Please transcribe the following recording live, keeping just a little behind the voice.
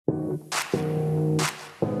Everybody,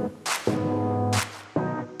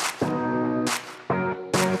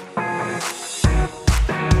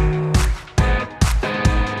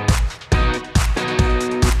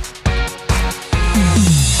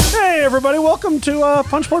 welcome to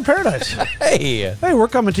Punchboard Paradise. Hey, we're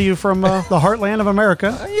coming to you from the heartland of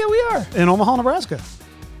America. Yeah, we are. In Omaha, Nebraska.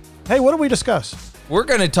 Hey, what do we discuss? We're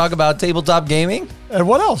going to talk about tabletop gaming. And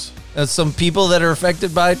what else? Some people that are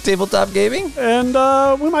affected by tabletop gaming. And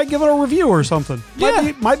we might give it a review or something.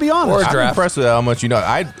 Yeah. Might be honest. Or a I'm draft. impressed with how much you know.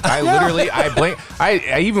 I literally, I blank.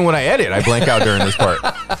 I even when I edit, I blank out during this part.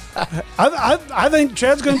 I think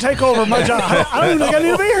Chad's going to take over my job. I don't even think I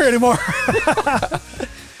need to be here anymore.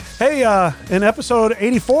 Hey, in episode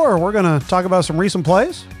 84, we're going to talk about some recent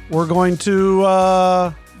plays. We're going to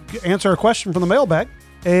answer a question from the mailbag,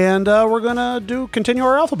 and we're going to continue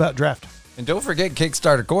our alphabet draft. And don't forget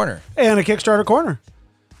Kickstarter Corner. And a Kickstarter Corner.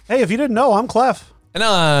 Hey, if you didn't know, I'm Clef. And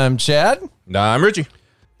I'm Chad. Nah, I'm Richie.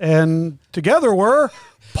 And together we're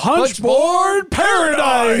Punchboard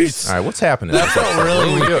Paradise. All right, what's happening? That felt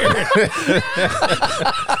really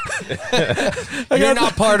weird. You're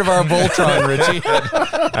not part of our Voltron, Richie.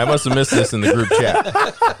 I must have missed this in the group chat.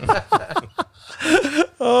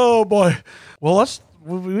 Oh, boy. Well,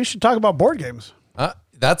 we should talk about board games.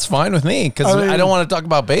 That's fine with me because I don't want to talk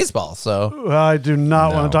about baseball. So I do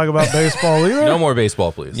not want to talk about baseball either. No more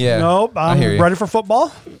baseball, please. yeah, Nope, I'm ready for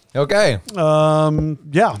football. Okay.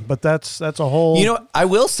 Yeah, but that's a whole. You know, I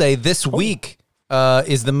will say this week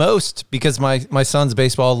is the most because my son's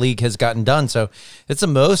baseball league has gotten done. So it's the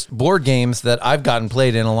most board games that I've gotten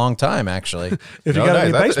played in a long time, actually. If you got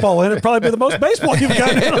any baseball in, it'd probably be the most baseball you've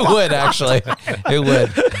gotten in. It would, actually. It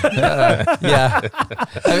would. Yeah.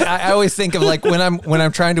 I always think of like when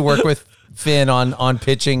I'm trying to work with Finn on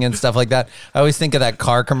pitching and stuff like that, I always think of that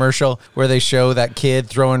car commercial where they show that kid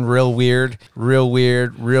throwing real weird,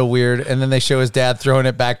 and then they show his dad throwing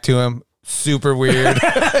it back to him. Super weird.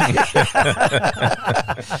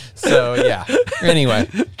 So, yeah. Anyway.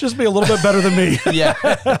 Just be a little bit better than me. Yeah.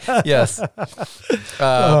 Yes.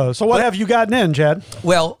 So what have you gotten in, Chad?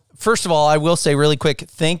 Well, first of all, I will say really quick,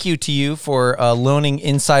 thank you to you for loaning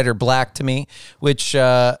Insider Black to me, which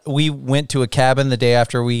we went to a cabin the day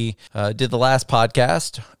after we did the last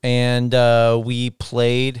podcast, and we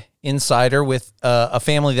played Insider with a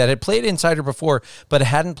family that had played Insider before, but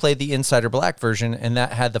hadn't played the Insider Black version, and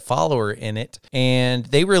that had the follower in it, and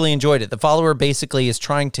they really enjoyed it. The follower basically is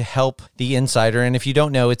trying to help the Insider, and if you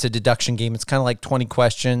don't know, it's a deduction game. It's kind of like 20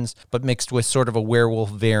 questions, but mixed with sort of a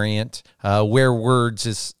werewolf variant. Where words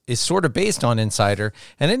is sort of based on Insider.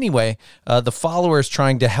 And anyway, the follower is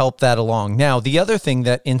trying to help that along. Now, the other thing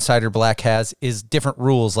that Insider Black has is different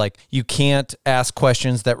rules. Like you can't ask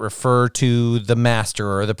questions that refer to the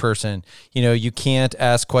master or the person. You know, you can't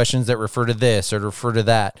ask questions that refer to this or refer to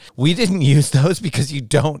that. We didn't use those because you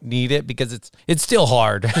don't need it because it's still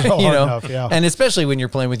hard, you know, enough, yeah. And especially when you're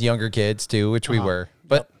playing with younger kids too, which we were.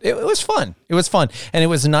 But it was fun. It was fun. And it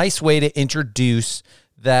was a nice way to introduce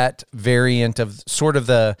that variant of sort of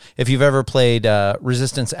if you've ever played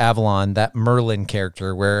Resistance Avalon, that Merlin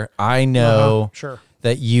character where I know Sure.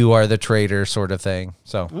 that you are the traitor sort of thing.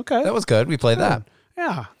 So Okay. that was good. We played that.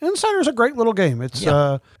 Yeah, Insider's a great little game. It's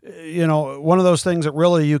one of those things that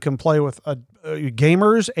really you can play with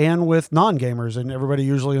gamers and with non-gamers, and everybody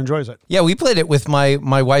usually enjoys it. Yeah, we played it with my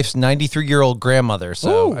wife's 93-year-old grandmother.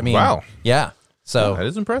 So, Ooh, I mean, wow. Yeah. So That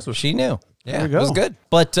is impressive. she knew. Yeah, you go. it was good.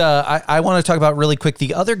 But I want to talk about really quick.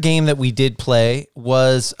 The other game that we did play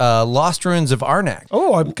was Lost Ruins of Arnak.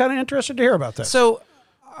 Oh, I'm kind of interested to hear about that. So,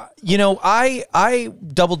 I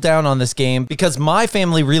doubled down on this game because my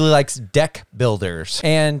family really likes deck builders.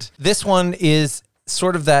 And this one is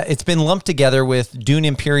sort of that. It's been lumped together with Dune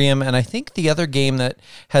Imperium, and I think the other game that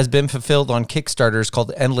has been fulfilled on Kickstarter is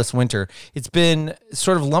called Endless Winter. It's been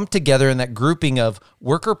sort of lumped together in that grouping of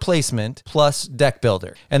worker placement plus deck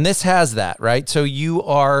builder. And this has that, right? So you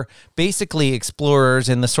are basically explorers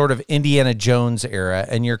in the sort of Indiana Jones era,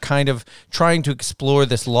 and you're kind of trying to explore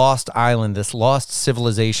this lost island, this lost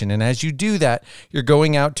civilization. And as you do that, you're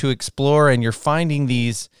going out to explore, and you're finding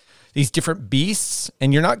these different beasts,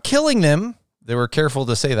 and you're not killing them. They were careful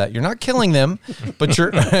to say that. You're not killing them, but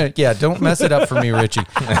you're, yeah, don't mess it up for me, Richie.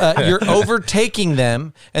 You're overtaking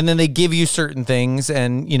them, and then they give you certain things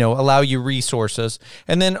and, allow you resources.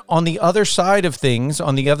 And then on the other side of things,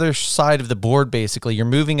 on the other side of the board, basically, you're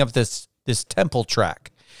moving up this temple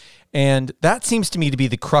track. And that seems to me to be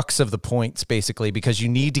the crux of the points, basically, because you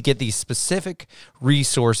need to get these specific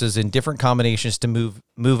resources in different combinations to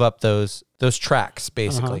move up those tracks,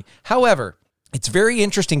 basically. However, it's very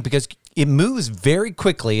interesting because it moves very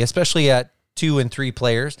quickly, especially at 2 and 3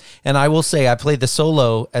 players. And I will say I played the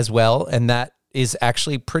solo as well, and that is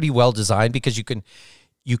actually pretty well designed because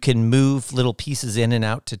you can move little pieces in and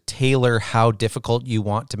out to tailor how difficult you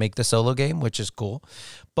want to make the solo game, which is cool.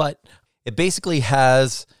 But it basically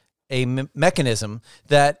has a mechanism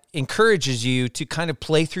that encourages you to kind of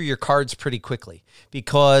play through your cards pretty quickly,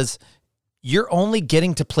 because you're only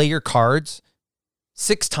getting to play your cards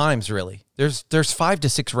 6 times, really. There's 5 to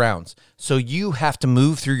 6 rounds. So you have to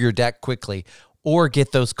move through your deck quickly, or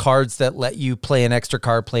get those cards that let you play an extra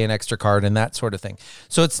card, and that sort of thing.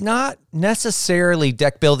 So it's not necessarily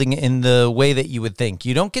deck building in the way that you would think.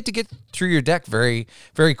 You don't get to get through your deck very,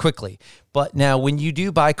 very quickly. But now when you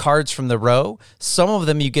do buy cards from the row, some of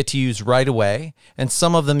them you get to use right away, and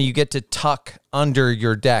some of them you get to tuck under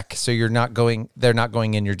your deck so they're not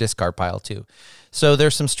going in your discard pile too. So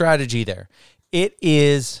there's some strategy there. It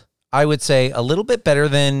is, I would say, a little bit better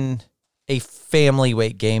than a family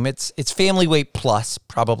weight game. It's family weight plus,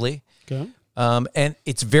 probably. Okay. And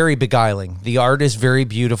it's very beguiling. The art is very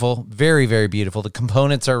beautiful, very, very beautiful. The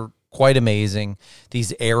components are quite amazing.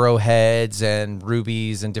 These arrowheads and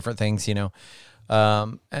rubies and different things, it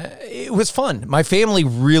was fun. My family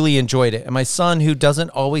really enjoyed it. And my son, who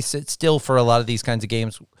doesn't always sit still for a lot of these kinds of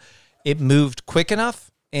games, it moved quick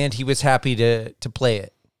enough, and he was happy to play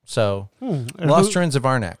it. So, Lost Ruins of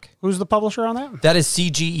Arnak. Who's the publisher on that? That is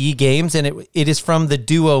CGE Games, and it is from the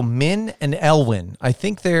duo Min and Elwyn. I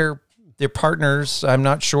think they're partners. I'm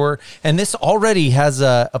not sure. And this already has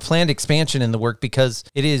a planned expansion in the work, because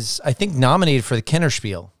it is, I think, nominated for the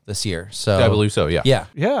Kennerspiel this year. So I believe so, yeah. Yeah.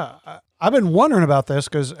 Yeah. I've been wondering about this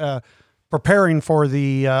because preparing for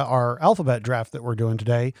the our alphabet draft that we're doing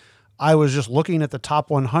today, I was just looking at the top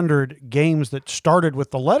 100 games that started with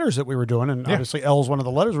the letters that we were doing, and obviously L is one of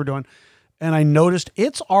the letters we're doing, and I noticed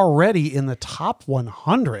it's already in the top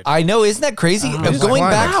 100. I know, isn't that crazy?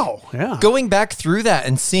 Going back through that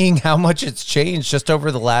and seeing how much it's changed just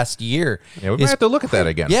over the last year. Yeah, we might have to look at that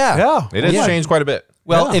again. Yeah. It has changed quite a bit.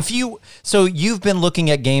 Well, you've been looking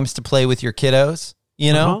at games to play with your kiddos,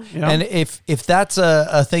 and if that's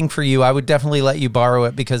a thing for you, I would definitely let you borrow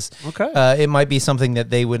it, because it might be something that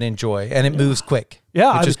they would enjoy, and it moves quick,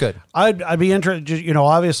 which is good. I'd be interested.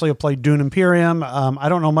 Obviously I played Dune Imperium. I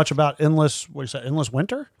don't know much about Endless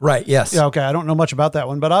Winter. Right. Yes. Yeah. Okay. I don't know much about that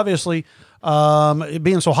one, but obviously, it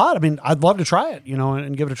being so hot, I mean, I'd love to try it,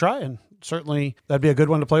 and give it a try, and certainly that'd be a good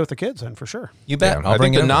one to play with the kids then, for sure. You bet. I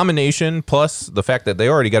think the nomination plus the fact that they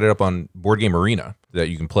already got it up on Board Game Arena, that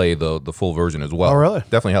you can play the full version as well. Oh, really?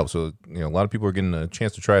 Definitely helps. So, a lot of people are getting a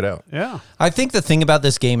chance to try it out. Yeah. I think the thing about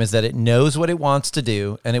this game is that it knows what it wants to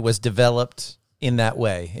do, and it was developed in that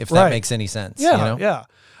way, if that makes any sense. Yeah. Yeah.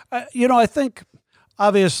 I think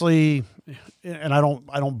obviously, and I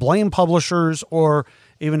don't blame publishers or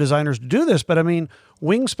even designers to do this, but I mean,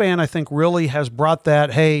 Wingspan, I think, really has brought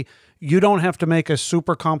that, hey, you don't have to make a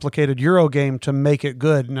super complicated Euro game to make it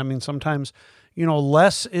good. And I mean, sometimes,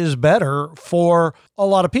 less is better for a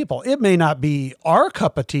lot of people. It may not be our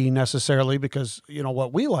cup of tea necessarily because,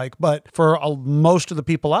 what we like, but for most of the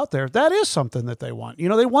people out there, that is something that they want.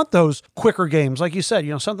 They want those quicker games. Like you said,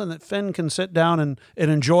 something that Finn can sit down and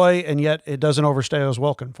enjoy, and yet it doesn't overstay as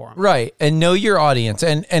welcome for him. Right. And know your audience.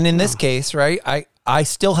 And in this case, right, I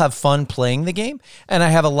still have fun playing the game, and I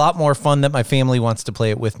have a lot more fun that my family wants to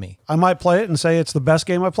play it with me. I might play it and say it's the best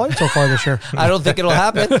game I've played so far this year. I don't think it'll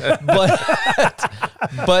happen,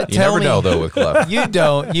 but you never know, though, with Clef. You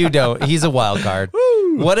don't. He's a wild card.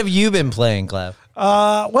 Woo. What have you been playing, Clef?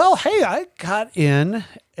 Well, hey, I got in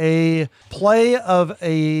a play of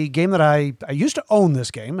a game that I used to own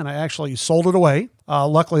this game, and I actually sold it away.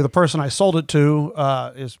 Luckily, the person I sold it to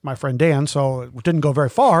is my friend Dan, so it didn't go very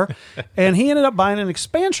far. And he ended up buying an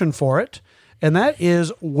expansion for it, and that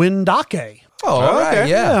is Windake. Oh, all right,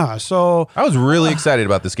 yeah. So I was really excited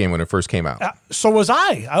about this game when it first came out. So was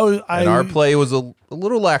I. And our play was a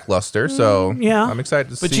little lackluster, so I'm excited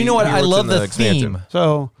to see. But you know what? I love the expansion. theme.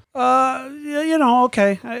 So...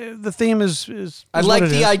 okay. The theme is I like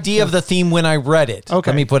the idea of the theme when I read it.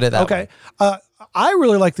 Okay. Let me put it that way. I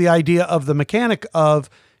really like the idea of the mechanic of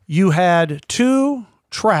you had 2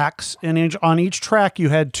 tracks, and on each track you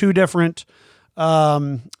had 2 different,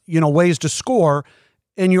 ways to score,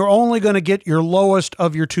 and you're only going to get your lowest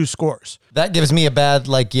of your 2 scores. That gives me a bad,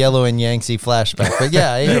 Yellow and Yangtze flashback, but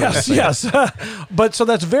yeah. Yes. But so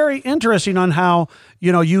that's very interesting on how,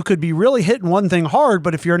 you could be really hitting one thing hard,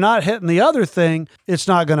 but if you're not hitting the other thing, it's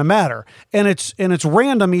not going to matter. And it's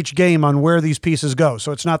random each game on where these pieces go.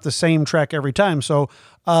 So it's not the same track every time. So,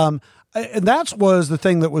 and that was the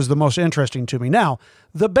thing that was the most interesting to me. Now,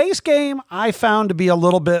 the base game I found to be a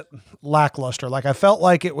little bit lackluster. I felt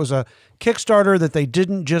like it was a Kickstarter that they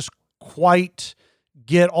didn't just quite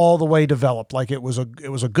get all the way developed. Like it was a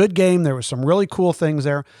good game. There was some really cool things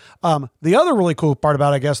there. The other really cool part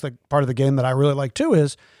about, I guess, the part of the game that I really like too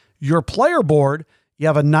is your player board. You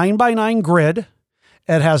have a 9x9 grid.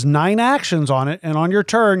 It has 9 actions on it. And on your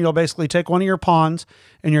turn, you'll basically take one of your pawns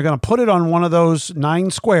and you're going to put it on one of those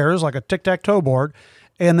 9 squares, like a tic-tac-toe board.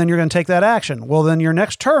 And then you're going to take that action. Well, then your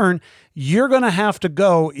next turn, you're going to have to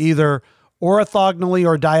go either orthogonally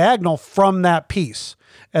or diagonal from that piece.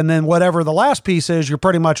 And then whatever the last piece is, you're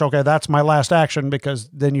pretty much, okay, that's my last action, because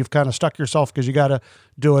then you've kind of stuck yourself because you got to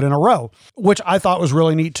do it in a row, which I thought was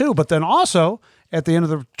really neat too. But then also at the end of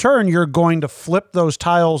the turn, you're going to flip those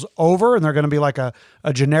tiles over, and they're going to be like a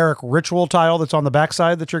generic ritual tile that's on the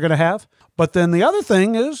backside that you're going to have. But then the other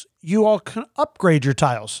thing is you all can upgrade your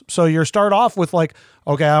tiles. So you start off with like,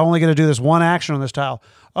 okay, I'm only going to do this one action on this tile.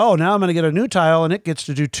 Oh, now I'm going to get a new tile and it gets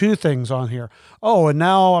to do 2 things on here. Oh, and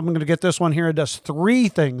now I'm going to get this one here. It does 3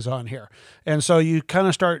 things on here. And so you kind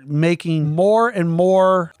of start making more and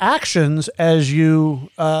more actions as you,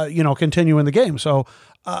 continue in the game. So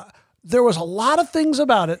there was a lot of things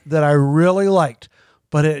about it that I really liked,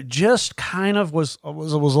 but it just kind of was a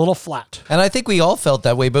little flat. And I think we all felt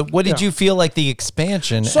that way, but what did you feel like the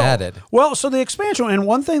expansion added? Well, so the expansion, and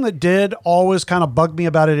one thing that did always kind of bug me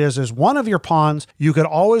about it is one of your pawns you could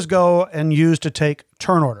always go and use to take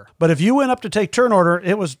turn order. But if you went up to take turn order,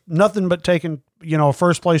 it was nothing but taking,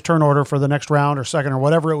 first place turn order for the next round or second or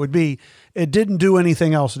whatever it would be. It didn't do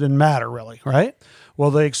anything else. It didn't matter really, right?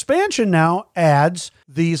 Well, the expansion now adds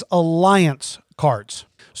these alliance cards.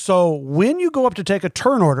 So when you go up to take a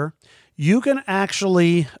turn order, you can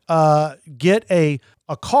actually get a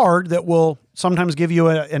card that will sometimes give you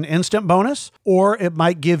an instant bonus, or it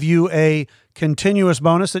might give you a continuous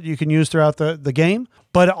bonus that you can use throughout the game.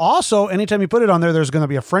 But also, anytime you put it on there, there's going to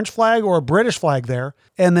be a French flag or a British flag there.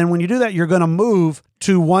 And then when you do that, you're going to move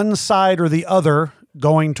to one side or the other,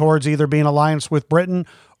 going towards either being allianced with Britain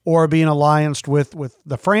or being allianced with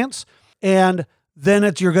the France. And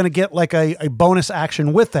then you're going to get like a bonus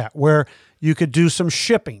action with that, where you could do some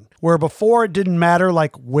shipping, where before it didn't matter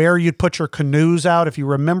like where you'd put your canoes out. If you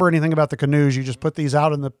remember anything about the canoes, you just put these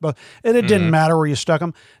out and it didn't matter where you stuck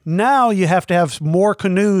them. Now you have to have more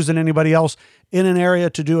canoes than anybody else in an area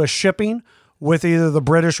to do a shipping with either the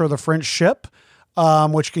British or the French ship,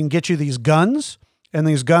 which can get you these guns. And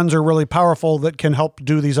these guns are really powerful that can help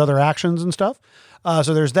do these other actions and stuff.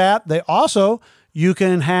 So there's that. You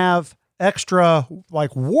can have extra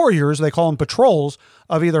like warriors, they call them patrols,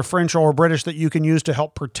 of either French or British that you can use to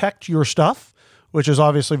help protect your stuff, which is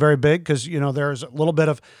obviously very big because, there's a little bit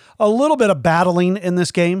of battling in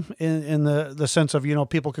this game in the sense of,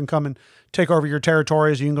 people can come and take over your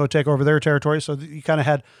territories. You can go take over their territories. So you kind of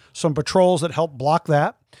had some patrols that help block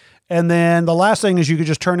that. And then the last thing is you could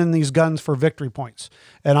just turn in these guns for victory points.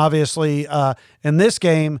 And obviously in this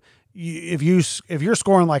game, if you're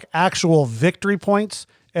scoring like actual victory points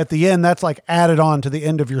at the end, that's like added on to the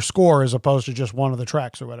end of your score as opposed to just one of the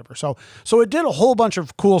tracks or whatever. So it did a whole bunch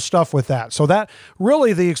of cool stuff with that. So that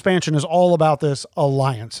really, the expansion is all about this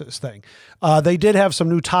alliances thing. They did have some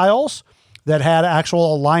new tiles that had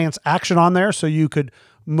actual alliance action on there. So you could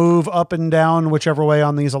move up and down whichever way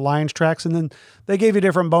on these alliance tracks. And then they gave you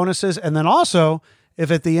different bonuses. And then also, if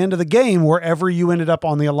at the end of the game, wherever you ended up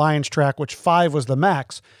on the alliance track, which 5 was the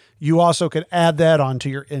max, you also could add that onto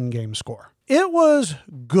your in-game score. It was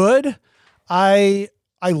good. I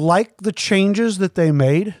like the changes that they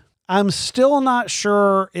made. I'm still not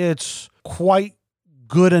sure it's quite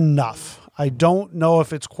good enough. I don't know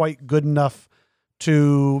if it's quite good enough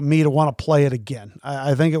to me to want to play it again.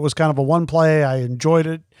 I think it was kind of a one play. I enjoyed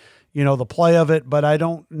it, the play of it, but I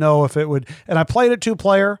don't know if it would. And I played it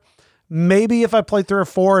 2-player. Maybe if I played 3 or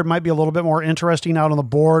 4, it might be a little bit more interesting out on the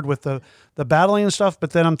board with the battling and stuff.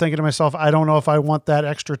 But then I'm thinking to myself, I don't know if I want that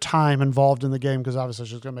extra time involved in the game because obviously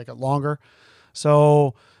it's just going to make it longer.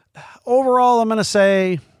 So overall, I'm going to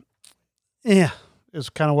say, is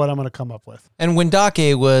kind of what I'm going to come up with. And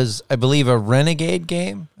Wendake was, I believe, a Renegade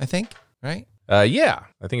game, I think, right? Yeah,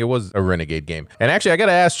 I think it was a Renegade game. And actually, I got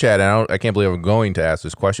to ask Chad, I can't believe I'm going to ask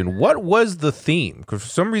this question. What was the theme? Because for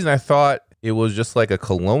some reason I thought it was just like a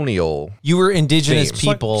colonial. You were indigenous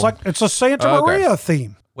theme. people. It's a Santa Maria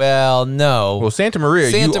theme. Well, no. Well, Santa Maria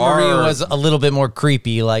was a little bit more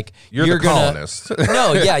creepy. Like you're the colonist.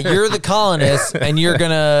 You're the colonist, and you're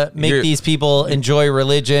gonna make these people enjoy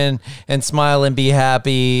religion and smile and be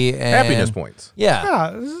happy. And, happiness points.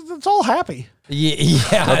 Yeah, it's all happy.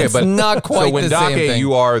 Yeah, okay, it's not quite the same thing.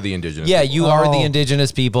 You are the indigenous. Yeah, people. you are the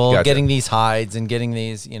indigenous people getting these hides and getting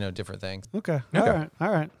these, different things. Okay. All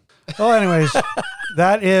right. Well, anyways,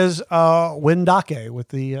 That is Windake with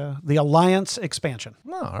the Alliance expansion.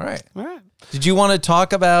 Oh, all right. All right. Did you want to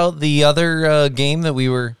talk about the other game that we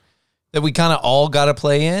kind of all got to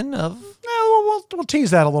play in? We'll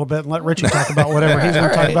tease that a little bit and let Richie talk about whatever he's going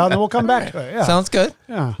to talk about, and then we'll come back to it. Yeah. Sounds good.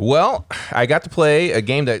 Yeah. Well, I got to play a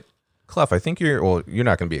game that, Clef, I think you're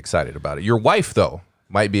not going to be excited about it. Your wife, though,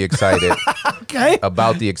 might be excited Okay.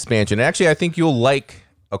 about the expansion. Actually, I think you'll like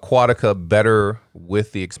Aquatica better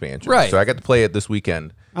with the expansion. Right. So I got to play it this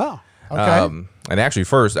weekend. Oh, okay. And actually,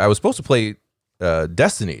 first, I was supposed to play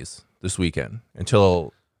Destinies this weekend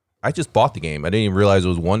until I just bought the game. I didn't even realize it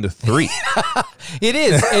was 1 to 3. It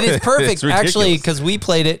is perfect, It's actually, ridiculous. because we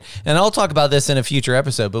played it, and I'll talk about this in a future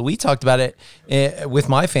episode, but we talked about it with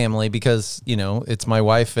my family because, it's my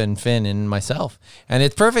wife and Finn and myself, and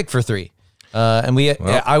it's perfect for 3.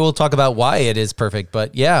 I will talk about why it is perfect,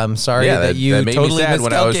 but yeah, I'm sorry that you that made totally me sad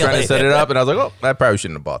when I was trying to set it miscalculated. up, and I was like, "Oh, I probably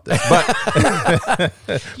shouldn't have bought this."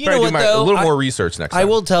 But You know what, a though? little more research next time. I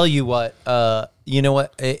will tell you what. You know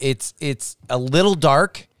what? It's a little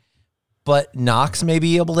dark, but Knox may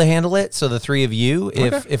be able to handle it. So the 3 of you,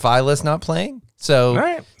 if Isla's not playing, so All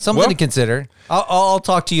right. something Well- to consider. I'll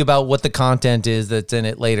talk to you about what the content is that's in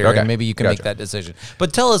it later, Okay. and maybe you can make Gotcha. that decision.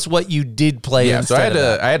 But tell us what you did play. Yeah, so instead of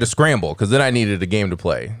that. I had to scramble because then I needed a game to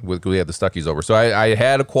play. We had the Stuckies over, so I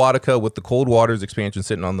had Aquatica with the Cold Waters expansion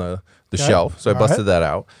sitting on the shelf. So I All busted right. that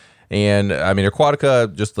out, and I mean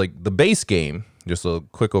Aquatica, just like the base game. Just a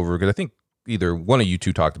quick overview because I think either one of you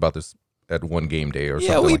two talked about this at one game day or something.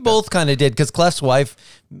 Yeah, we like both kind of did because Clef's wife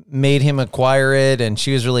made him acquire it, and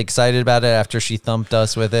she was really excited about it after she thumped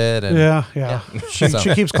us with it. And Yeah. She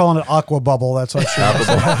keeps calling it Aqua Bubble. That's what she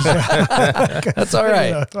that's all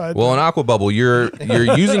right. that. Well, in Aqua Bubble, you're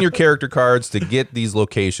using your character cards to get these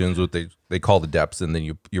locations, what they call the depths, and then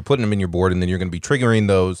you're putting them in your board, and then you're going to be triggering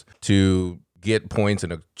those to get points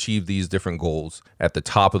and achieve these different goals at the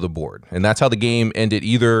top of the board. And that's how the game ended,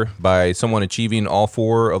 either by someone achieving all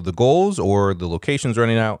 4 of the goals, or the locations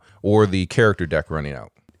running out, or the character deck running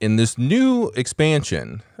out. In this new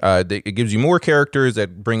expansion, it gives you more characters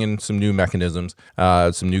that bring in some new mechanisms,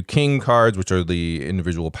 some new king cards, which are the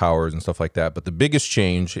individual powers and stuff like that. But the biggest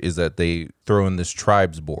change is that they throw in this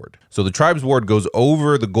tribes board. So the tribes board goes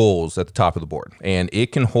over the goals at the top of the board, and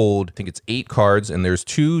it can hold, I think it's 8 cards, and there's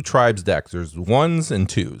 2 tribes decks. There's 1s and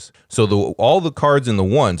 2s. So all the cards in the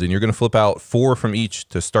 1s, and you're going to flip out 4 from each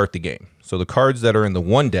to start the game. So the cards that are in the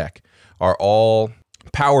 1 deck are all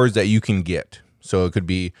powers that you can get. So it could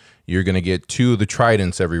be you're going to get 2 of the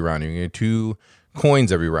tridents every round. You're going to get 2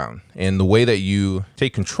 coins every round. And the way that you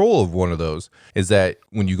take control of one of those is that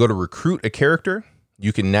when you go to recruit a character,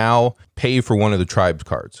 you can now pay for one of the tribes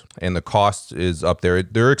cards. And the cost is up there.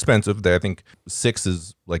 They're expensive. I think 6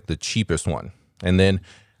 is like the cheapest one. And then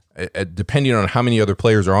depending on how many other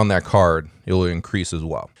players are on that card, it will increase as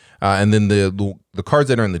well. And then the cards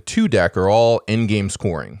that are in the 2 deck are all in-game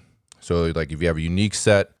scoring. So like if you have a unique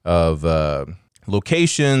set of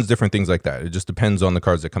locations, different things like that. It just depends on the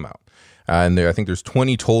cards that come out. And I think there's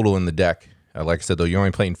 20 total in the deck. Like I said, though, you're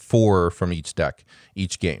only playing 4 from each deck,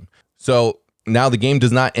 each game. So now the game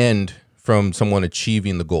does not end from someone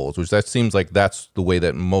achieving the goals, which that seems like that's the way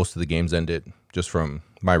that most of the games ended, just from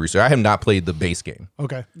my research. I have not played the base game.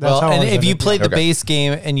 Okay. Well, and if you played the Okay. base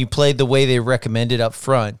game and you played the way they recommended up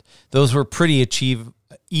front, those were pretty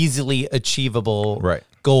easily achievable Right.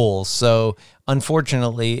 goals. So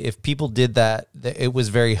unfortunately, if people did that, it was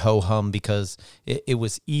very ho-hum because it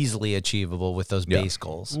was easily achievable with those base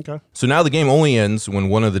goals. Okay. So now the game only ends when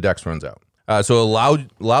one of the decks runs out. So it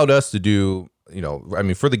allowed us to do,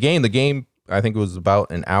 for the game, I think it was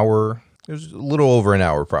about an hour. It was a little over an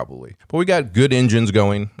hour probably. But we got good engines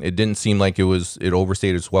going. It didn't seem like it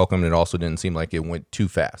overstayed its welcome. And it also didn't seem like it went too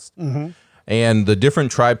fast. Mm-hmm. And the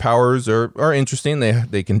different tribe powers are interesting.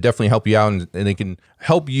 They can definitely help you out, and they can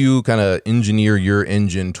help you kind of engineer your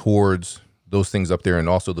engine towards those things up there. And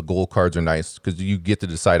also the goal cards are nice because you get to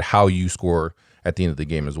decide how you score at the end of the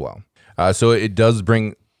game as well. So it does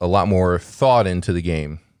bring a lot more thought into the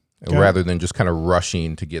game rather than just kind of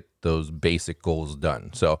rushing to get those basic goals done.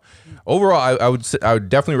 So overall, I would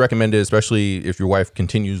definitely recommend it, especially if your wife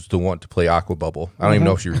continues to want to play Aqua Bubble. I don't even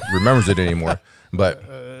know if she remembers it anymore, but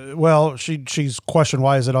Well, she's questioned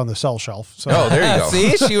why is it on the sell shelf. So oh, there you go.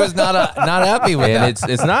 See, she was not happy with And that.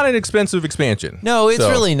 it's not an expensive expansion. No, it's So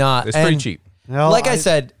really not. It's pretty And cheap. Well, like I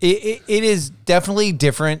said, it is definitely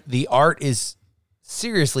different. The art is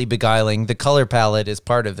seriously beguiling. The color palette is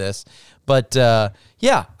part of this. But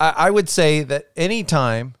I would say that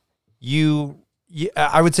anytime you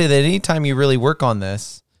really work on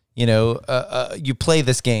this, you play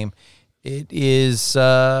this game, it's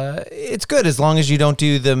good as long as you don't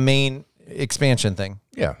do the main expansion thing.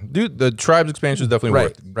 Yeah, dude, the Tribes expansion is definitely Right,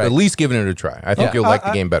 worth right. at least giving it a try. I think you'll like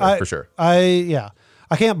the game better for sure.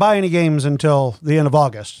 I can't buy any games until the end of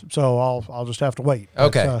August, so I'll just have to wait.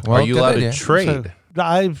 Okay. But, Are you good allowed idea. to trade?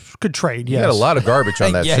 I could trade. You Yes. got a lot of garbage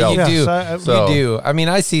on that Yeah, shelf. you do. Yes, So- You do. I mean,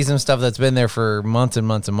 I see some stuff that's been there for months and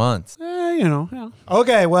months and months. Yeah.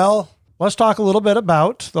 Okay, well, let's talk a little bit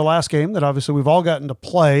about the last game that obviously we've all gotten to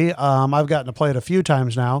play. I've gotten to play it a few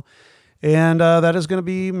times now, and that is going to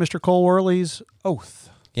be Mr. Cole Worley's Oath.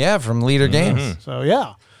 Yeah, from Leader Games. So,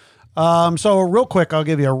 yeah. So real quick, I'll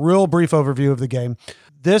give you a real brief overview of the game.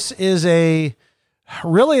 This is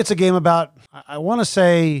it's a game about, I want to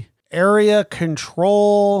say, area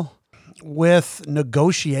control with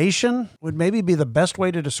negotiation would maybe be the best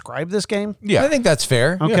way to describe this game. Yeah. I think that's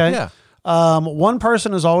fair. Okay. Yeah. One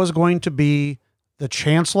person is always going to be the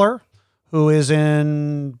chancellor, who is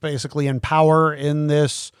basically in power in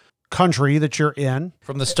this country that you're in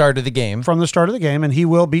From the start of the game. from the start of the game, and he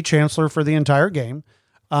will be chancellor for the entire game.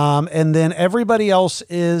 And then everybody else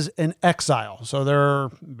is in exile, so they're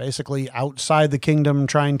basically outside the kingdom,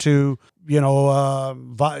 trying to try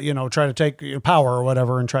to take power or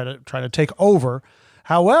whatever, and try to take over.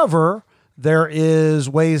 However, there is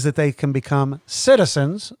ways that they can become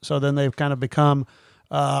citizens. So then they've kind of become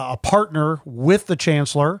a partner with the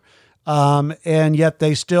chancellor, and yet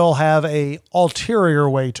they still have a ulterior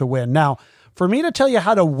way to win. Now, for me to tell you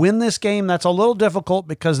how to win this game, that's a little difficult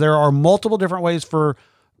because there are multiple different ways for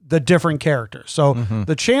the different characters. So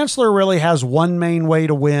the chancellor really has one main way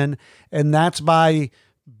to win, and that's by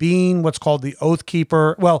being what's called the Oath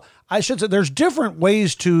Keeper. Well, I should say there's different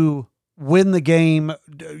ways to win the game,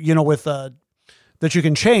 with that you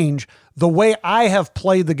can change. The way I have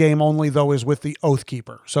played the game only though is with the Oath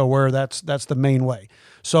Keeper. So where that's the main way.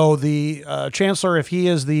 So the chancellor, if he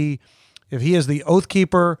is the Oath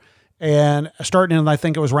Keeper, and starting in, I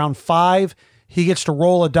think it was round 5, he gets to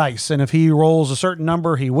roll a dice. And if he rolls a certain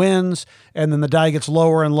number, he wins. And then the die gets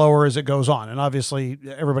lower and lower as it goes on. And obviously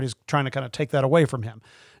everybody's trying to kind of take that away from him.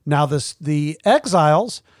 Now the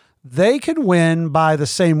exiles, they can win by the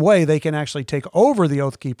same way. They can actually take over the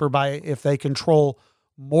Oath Keeper if they control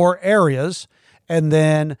more areas. And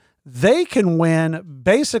then they can win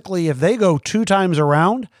basically if they go 2 times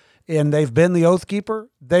around and they've been the Oath Keeper,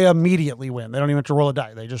 they immediately win. They don't even have to roll a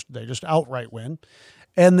die. They just outright win.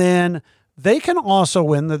 And then they can also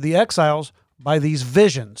win the exiles by these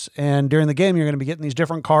visions. And during the game, you're going to be getting these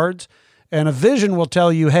different cards. And a vision will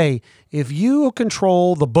tell you, hey, if you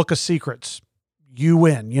control the Book of Secrets, you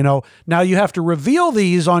win. Now you have to reveal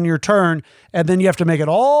these on your turn, and then you have to make it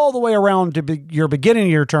all the way around to your beginning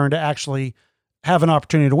of your turn to actually have an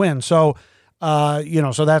opportunity to win. So,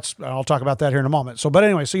 so that's, I'll talk about that here in a moment. So, but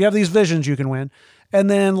anyway, so you have these visions you can win. And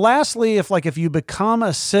then lastly, if you become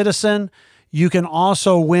a citizen, you can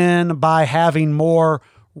also win by having more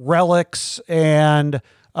relics and,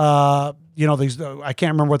 these, I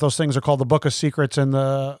can't remember what those things are called, the Book of Secrets and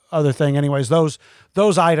the other thing. Anyways, those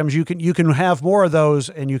items, you can have more of those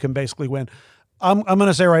and you can basically win. I'm going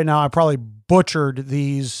to say right now, I probably butchered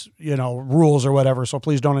these, rules or whatever. So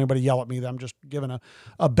please don't anybody yell at me. I'm just giving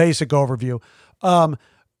a basic overview. The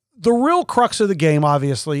real crux of the game,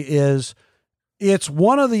 obviously, is it's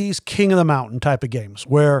one of these King of the Mountain type of games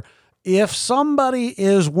where if somebody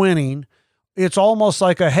is winning, it's almost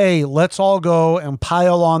like hey, let's all go and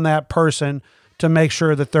pile on that person to make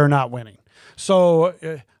sure that they're not winning. So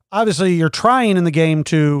obviously you're trying in the game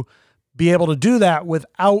to be able to do that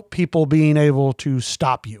without people being able to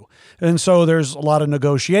stop you. And so there's a lot of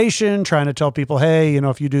negotiation, trying to tell people, hey,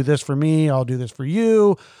 if you do this for me, I'll do this for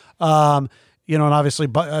you. And obviously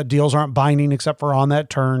deals aren't binding except for on that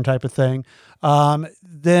turn type of thing.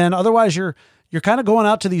 Then otherwise you're kind of going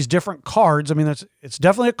out to these different cards. I mean, it's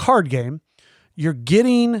definitely a card game. You're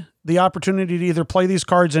getting the opportunity to either play these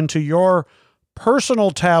cards into your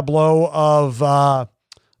personal tableau of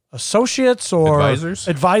associates or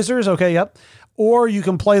advisors. Okay. Yep. Or you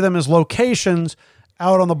can play them as locations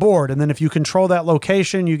out on the board. And then if you control that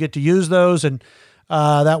location, you get to use those. And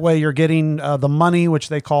that way you're getting the money, which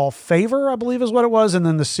they call favor, I believe is what it was. And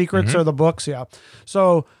then the secrets are the books. Yeah.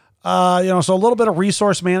 So, so a little bit of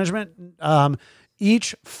resource management,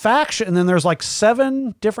 each faction. And then there's like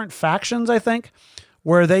 7 different factions, I think,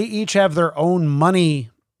 where they each have their own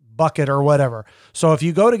money bucket or whatever. So if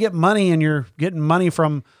you go to get money and you're getting money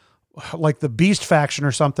from like the Beast faction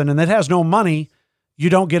or something, and it has no money,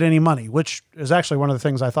 you don't get any money, which is actually one of the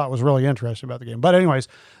things I thought was really interesting about the game. But anyways,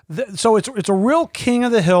 so it's a real King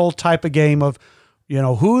of the Hill type of game of,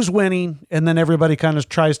 who's winning, and then everybody kind of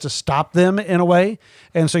tries to stop them in a way.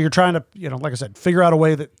 And so you're trying to, like I said, figure out a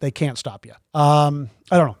way that they can't stop you. I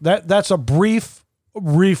don't know. That's a brief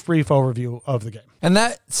brief overview of the game. And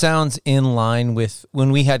that sounds in line with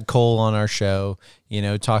when we had Cole on our show,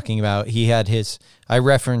 talking about, I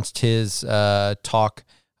referenced his talk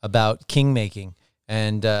about king making.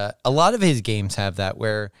 And a lot of his games have that,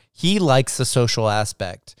 where he likes the social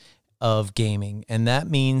aspect of gaming. And that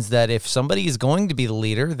means that if somebody is going to be the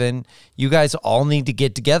leader, then you guys all need to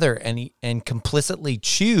get together and complicitly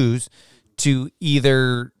choose to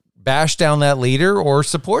either bash down that leader or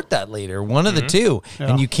support that leader, one of the two. Yeah.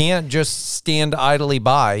 And you can't just stand idly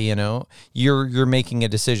by, you're making a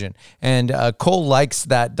decision. And Cole likes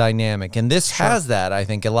that dynamic. And this has that, I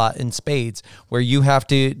think, a lot in spades, where you have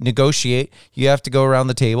to negotiate, you have to go around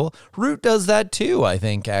the table. Root does that too, I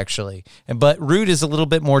think, actually. But Root is a little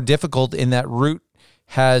bit more difficult in that Root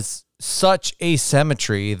has such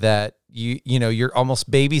asymmetry that you're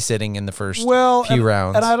almost babysitting in the first few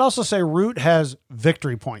rounds. And I'd also say Root has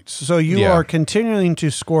victory points. So you are continuing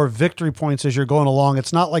to score victory points as you're going along.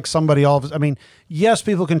 It's not like somebody yes,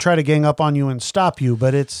 people can try to gang up on you and stop you,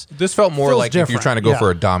 but this felt more like different. If you're trying to go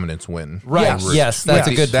for a dominance win. Right. Yes, that's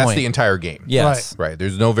a good point. That's the entire game. Yes. Right.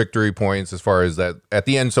 There's no victory points as far as that. At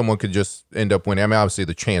the end, someone could just end up winning. I mean, obviously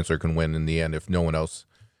the Chancellor can win in the end if no one else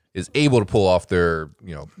is able to pull off their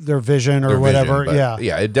vision or whatever.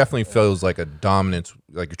 Yeah, it definitely feels like a dominance,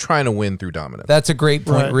 like you're trying to win through dominance. That's a great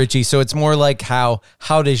point, Richie. So it's more like how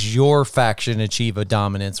does your faction achieve a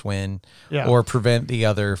dominance win or prevent the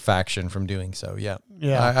other faction from doing so? Yeah.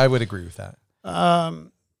 I would agree with that.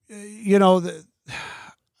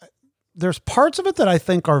 There's parts of it that I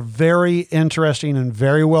think are very interesting and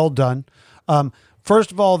very well done.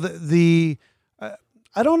 First of all, I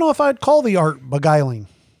don't know if I'd call the art beguiling.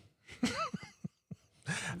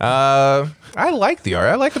 I like the art.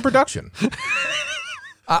 I like the production.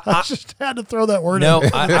 I just had to throw that word in. No,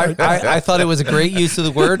 I thought it was a great use of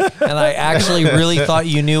the word, and I actually really thought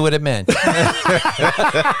you knew what it meant.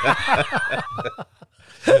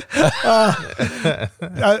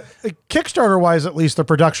 Kickstarter wise, at least the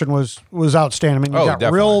production was outstanding. I mean, you got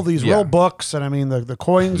definitely. real books, and I mean the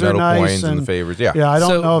coins metal are nice coins and the favors. Yeah, I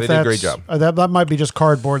don't know if they did that's a great job. That might be just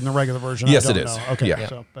cardboard in the regular version. Yes, I don't it is. know. Okay, yeah.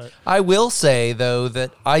 So, but I will say though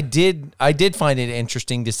that I did find it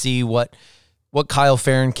interesting to see what Kyle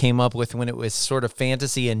Farron came up with when it was sort of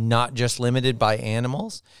fantasy and not just limited by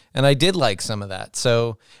animals. And I did like some of that.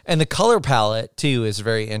 So, and the color palette too is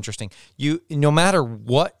very interesting. No matter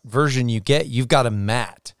what version you get, you've got a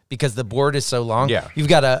mat because the board is so long. Yeah. You've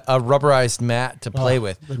got a rubberized mat to play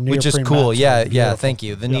with, which is cool. Yeah. Thank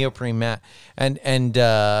you. The neoprene mat. And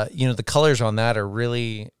the colors on that are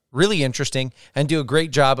really, really interesting and do a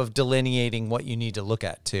great job of delineating what you need to look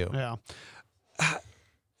at too. Yeah.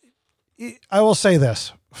 I will say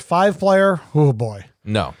this: 5-player. Oh boy,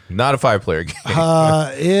 no, not a 5-player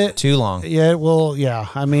game. Too long. Yeah, well, yeah.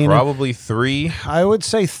 I mean, probably 3. I would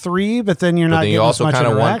say 3, but then you're not getting as much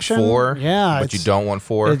interaction. Want 4. Yeah, but you don't want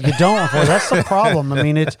 4. You don't want 4. That's the problem. I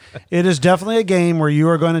mean, it is definitely a game where you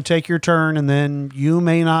are going to take your turn, and then you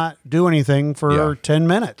may not do anything for 10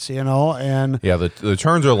 minutes. And the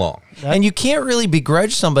turns are long. And you can't really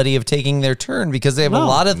begrudge somebody of taking their turn because they have a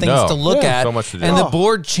lot of things to look at. So much to do. And the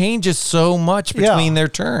board changes so much between their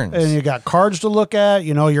turns. And you got cards to look at.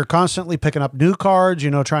 You're constantly picking up new cards,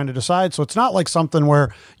 trying to decide. So it's not like something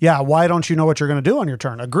where, why don't you know what you're going to do on your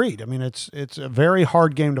turn? Agreed. I mean, it's a very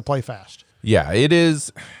hard game to play fast. Yeah, it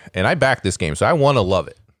is. And I back this game, so I want to love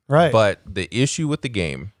it. Right. But the issue with the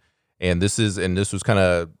game, and this was kind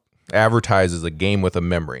of advertised as a game with a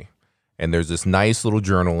memory. And there's this nice little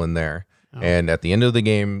journal in there. Oh. And at the end of the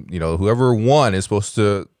game, whoever won is supposed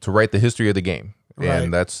to write the history of the game. Right.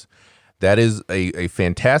 And that is a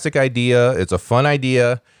fantastic idea. It's a fun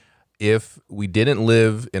idea. If we didn't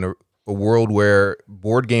live in a world where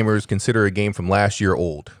board gamers consider a game from last year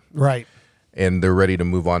old. Right. And they're ready to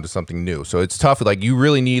move on to something new. So it's tough. Like, you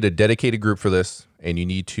really need a dedicated group for this, and you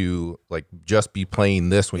need to just be playing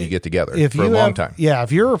this when you get together for a long time. Yeah,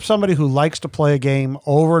 if you're somebody who likes to play a game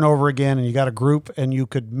over and over again, and you got a group and you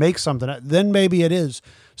could make something, then maybe it is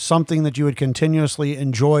something that you would continuously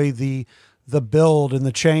enjoy the build and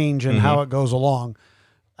the change and how it goes along.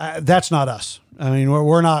 That's not us. I mean,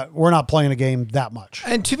 we're not playing a game that much.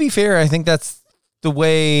 And to be fair, I think that's the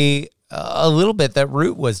way a little bit that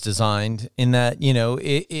Root was designed, in that,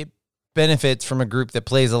 it benefits from a group that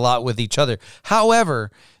plays a lot with each other.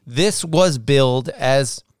 However, this was billed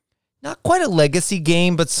as not quite a legacy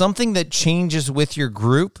game, but something that changes with your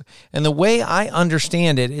group. And the way I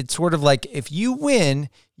understand it, it's sort of like, if you win,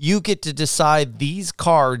 you get to decide these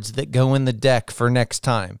cards that go in the deck for next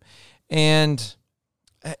time. And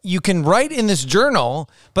you can write in this journal,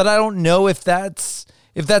 but I don't know if that's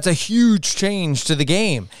if that's a huge change to the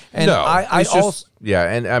game. And No, I it's also yeah,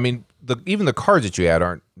 and I mean even the cards that you add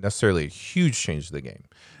aren't necessarily a huge change to the game.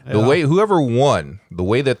 The way whoever won, the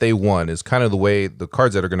way that they won is kind of the way the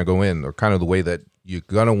cards that are going to go in are kind of the way that you're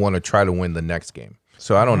going to want to try to win the next game.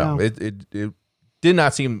 So I don't know. It did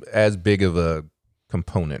not seem as big of a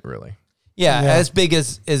component, really. Yeah, as big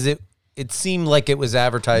as it seemed like it was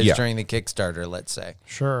advertised during the Kickstarter, let's say.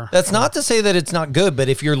 Sure. That's not to say that it's not good, but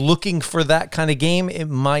if you're looking for that kind of game, it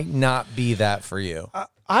might not be that for you.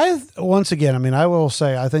 Once again, I mean, I will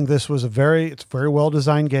say, I think this was it's a very well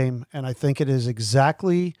designed game, and I think it is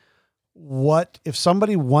exactly what, if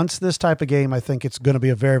somebody wants this type of game, I think it's going to be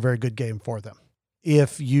a very, very good game for them.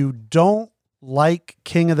 If you don't like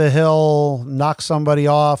King of the Hill, knock somebody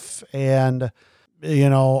off, and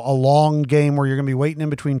a long game where you're going to be waiting in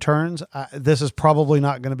between turns, this is probably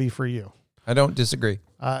not going to be for you. I don't disagree.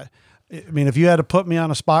 I mean, if you had to put me on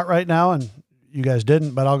a spot right now, and you guys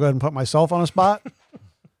didn't, but I'll go ahead and put myself on a spot.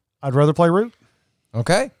 I'd rather play Root.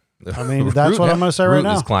 Okay. I mean, that's what I'm going to say right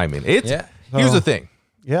now. Root is climbing. Here's the thing.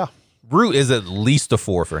 Yeah. Root is at least a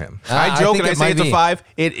 4 for him. I joke and I say it's a 5.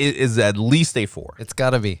 It is at least a 4. It's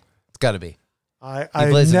got to be. It's got to be. I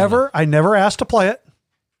never asked to play it,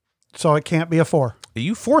 so it can't be a 4.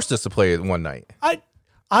 You forced us to play it one night.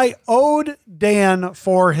 I owed Dan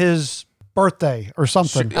for his birthday or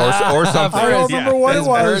something. Or something. I don't remember what it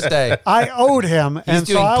was. Birthday. I owed him, and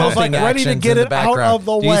so I was like ready to get it out of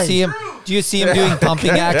the way. Do you see him doing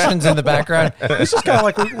pumping actions in the background? This is kind of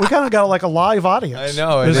like we kind of got like a live audience. I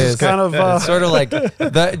know it this is kind of it's sort of like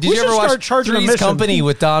did you ever watch Three's Company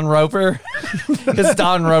with Don Roper? It's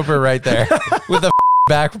Don Roper right there with a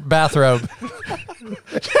bathrobe.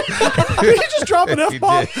 Did he just drop an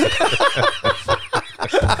F-bomb?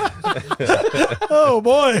 Oh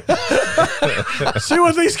boy. See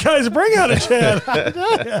what these guys bring out of Chad.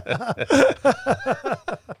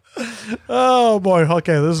 Oh boy.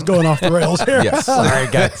 Okay, this is going off the rails here. Yes. All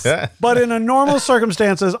right, guys. But in a normal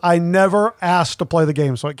circumstances, I never asked to play the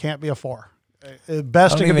game, so it can't be a 4. Best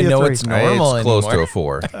I it don't can be even a know 3. it's normal It's close anymore. to a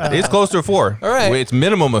 4. It's close to a 4. All right. It's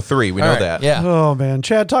minimum of 3. We know that. Yeah. Oh man,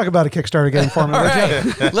 Chad, talk about a Kickstarter game for me. All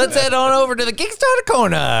right. Let's head on over to the Kickstarter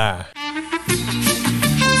corner.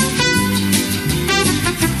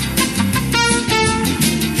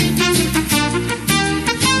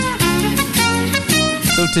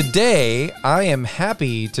 So today, I am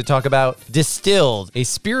happy to talk about Distilled, a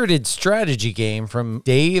spirited strategy game from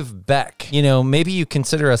Dave Beck. Maybe you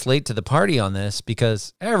consider us late to the party on this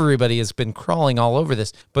because everybody has been crawling all over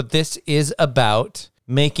this, but this is about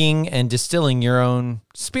making and distilling your own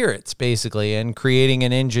spirits, basically, and creating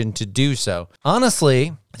an engine to do so.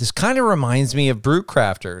 Honestly, this kind of reminds me of Brew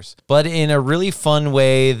Crafters, but in a really fun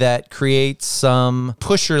way that creates some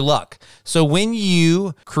push your luck. So when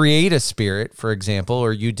you create a spirit, for example,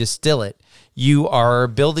 or you distill it, you are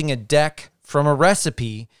building a deck from a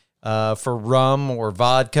recipe for rum or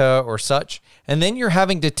vodka or such, and then you're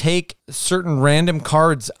having to take certain random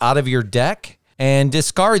cards out of your deck and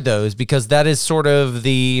discard those because that is sort of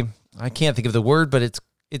I can't think of the word, but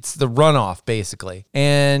it's the runoff basically.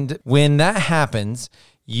 And when that happens,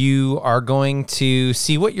 you are going to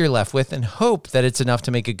see what you're left with and hope that it's enough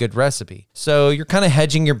to make a good recipe. So you're kind of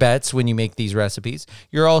hedging your bets when you make these recipes.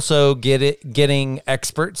 You're also getting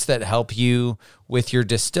experts that help you with your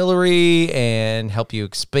distillery and help you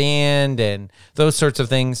expand and those sorts of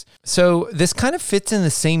things. So this kind of fits in the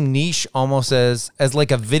same niche almost as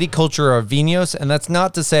like a viticulture or a vinos. And that's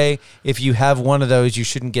not to say if you have one of those, you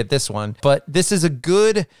shouldn't get this one. But this is a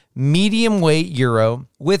good medium weight Euro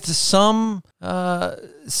with some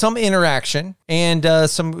interaction and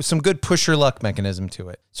some good push your luck mechanism to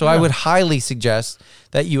it. So I would highly suggest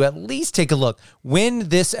that you at least take a look. When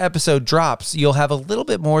this episode drops, you'll have a little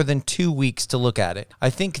bit more than 2 weeks to look at it. I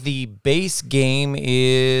think the base game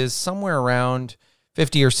is somewhere around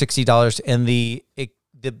 $50 or $60, and the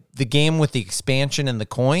game with the expansion and the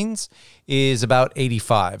coins is about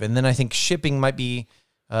 $85. And then I think shipping might be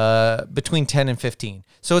between 10 and 15.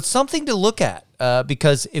 So it's something to look at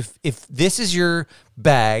because if this is your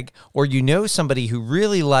bag, or somebody who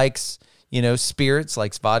really likes spirits,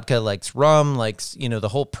 likes vodka, likes rum, likes, the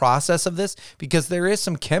whole process of this, because there is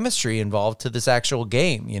some chemistry involved to this actual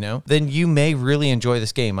game, then you may really enjoy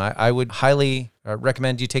this game. I would highly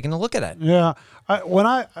recommend you taking a look at it. Yeah.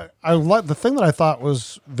 The thing that I thought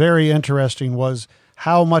was very interesting was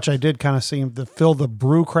how much I did kind of seem to feel the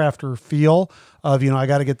Brew Crafter feel of, I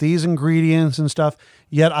got to get these ingredients and stuff.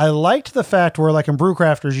 Yet I liked the fact where, like in Brew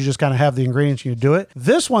Crafters, you just kind of have the ingredients and you do it.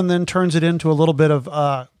 This one then turns it into a little bit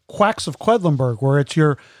of Quacks of Quedlinburg, where it's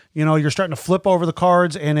you're you're starting to flip over the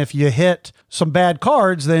cards, and if you hit some bad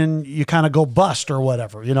cards, then you kind of go bust or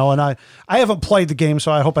whatever, and I haven't played the game,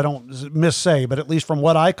 so I hope I don't missay, but at least from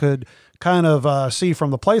what I could kind of see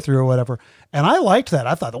from the playthrough or whatever. And I liked that.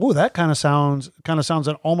 I thought, oh, that kind of sounds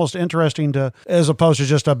almost interesting as opposed to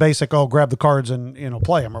just a basic, grab the cards and,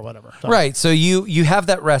 play them or whatever. So. Right. So you have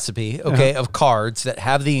that recipe, okay, of cards that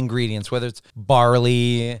have the ingredients, whether it's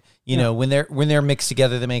barley, when they're mixed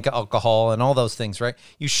together, they make alcohol and all those things, right?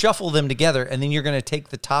 You shuffle them together, and then you're going to take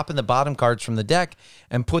the top and the bottom cards from the deck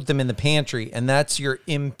and put them in the pantry, and that's your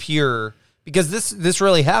impure. Because this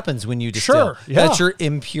really happens when you distill. Sure, yeah. That's your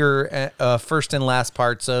impure first and last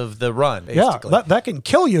parts of the run, basically. Yeah, that can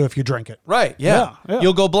kill you if you drink it. Right, yeah.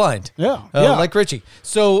 You'll go blind. Yeah, like Richie.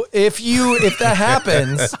 So if that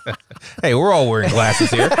happens... Hey, we're all wearing glasses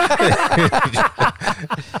here.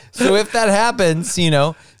 So if that happens,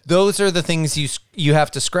 those are the things you have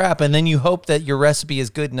to scrap, and then you hope that your recipe is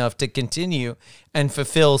good enough to continue and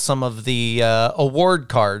fulfill some of the award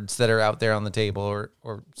cards that are out there on the table or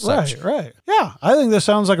such. Right. Yeah, I think this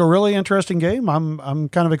sounds like a really interesting game. I'm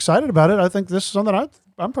kind of excited about it. I think this is something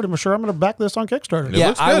I'm pretty sure I'm going to back this on Kickstarter.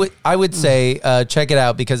 Yeah, I would say check it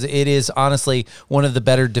out because it is honestly one of the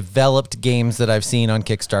better developed games that I've seen on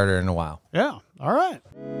Kickstarter in a while. Yeah. All right.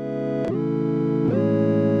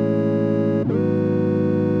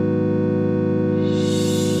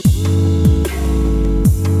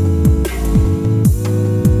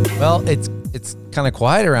 Well, it's kind of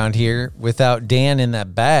quiet around here without Dan in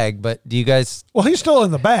that bag, but do you guys... Well, he's still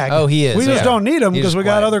in the bag. Oh, he is. We just don't need him because we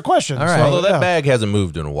got quiet. other questions. All right. So, Although that bag hasn't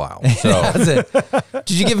moved in a while. So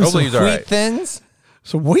Did you give him some Hopefully he's all wheat right. thins?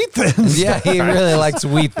 Some wheat thins. Yeah, he really likes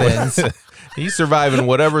wheat thins. he's surviving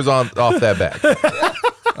whatever's off that bag.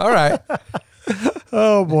 All right.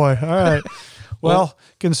 Oh, boy. All right. Well,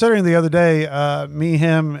 considering the other day, me,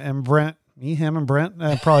 him, and Brent,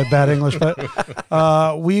 probably bad English,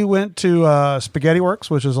 but we went to Spaghetti Works,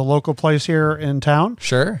 which is a local place here in town.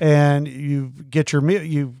 Sure. And you get your meal,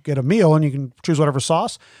 you get a meal, and you can choose whatever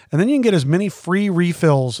sauce, and then you can get as many free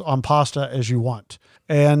refills on pasta as you want.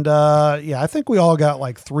 And I think we all got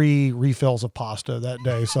like 3 refills of pasta that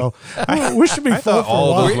day. So we should be I full thought for a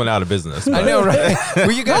all while. of those went out of business. I but- know, right?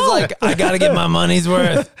 Were you guys like, I got to get my money's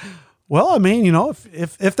worth? Well, I mean,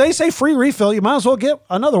 if they say free refill, you might as well get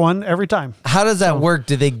another one every time. How does that work?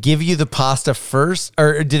 Do they give you the pasta first,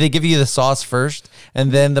 or do they give you the sauce first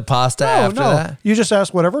and then the pasta after that? You just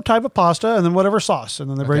ask whatever type of pasta and then whatever sauce,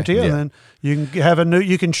 and then they bring it to you, and then you can have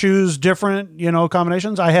you can choose different,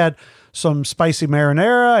 combinations. I had some spicy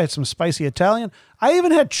marinara, I had some spicy Italian. I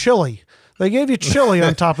even had chili. They gave you chili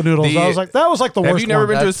on top of noodles. I was like, that was like the worst. Have you never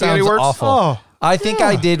one. been to a That Spaghetti sounds Works? awful. Oh, I think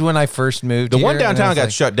I did when I first moved The here, one and downtown I was got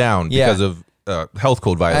like- shut down Yeah. because of health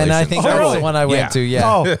code violations. And I think that's really? the one I went to, yeah.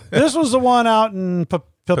 Oh, this was the one out in Papillion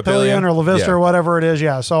Papillion? or La Vista Yeah. or whatever it is.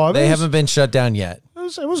 Yeah. So They haven't been shut down yet.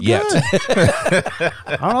 It was Yet. good.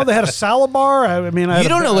 I don't know. They had a salad bar. I mean, You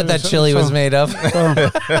don't know what that chili was made of.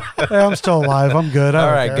 Yeah, I'm still alive. I'm good.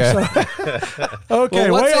 All right, good. Okay, Well,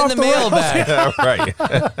 way what's off in the rails. mailbag?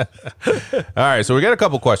 Right. All right. So we got a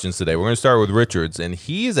couple questions today. We're going to start with Richards, and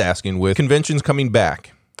he's asking, with conventions coming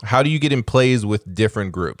back, how do you get in plays with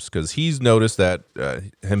different groups? Because he's noticed that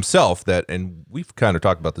himself, and we've kind of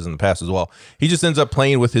talked about this in the past as well, he just ends up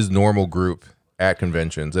playing with his normal group at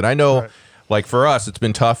conventions. And I know, like for us, it's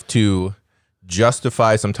been tough to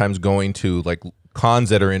justify sometimes going to like cons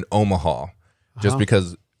that are in Omaha, just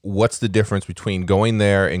because what's the difference between going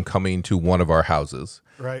there and coming to one of our houses?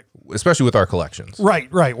 Right. Especially with our collections.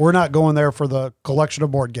 Right. We're not going there for the collection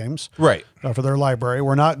of board games. Right. For their library.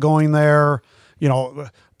 We're not going there,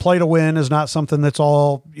 play to win is not something that's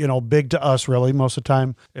all, big to us really. Most of the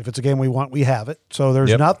time, if it's a game we want, we have it. So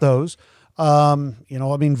there's not those.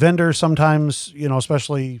 Vendors sometimes,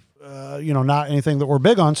 especially, not anything that we're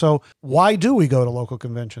big on. So why do we go to local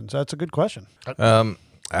conventions? That's a good question.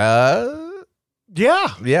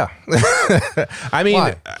 Yeah. I mean,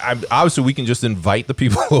 Why? obviously we can just invite the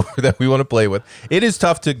people over that we want to play with. It is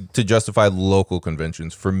tough to justify local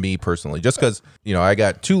conventions for me personally, just because, I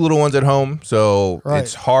got 2 little ones at home. So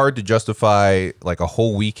it's hard to justify like a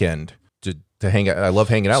whole weekend to hang out. I love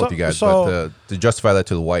hanging out with you guys, but to justify that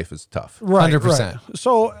to the wife is tough. Right. 100%. Right.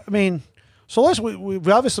 So,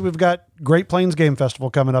 we've got Great Plains Game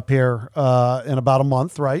Festival coming up here in about a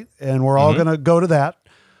month, right? And we're all going to go to that.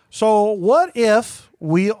 So what if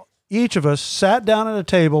we, each of us, sat down at a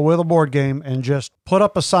table with a board game and just put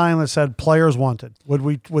up a sign that said "Players Wanted"?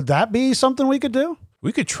 Would that be something we could do?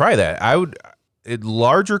 We could try that. At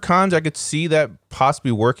larger cons, I could see that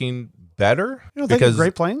possibly working better. You don't think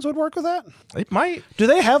Great Plains would work with that? It might. Do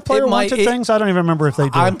they have player wanted things? I don't even remember if they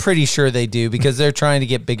do. I'm pretty sure they do because they're trying to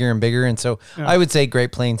get bigger and bigger. And so I would say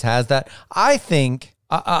Great Plains has that. I think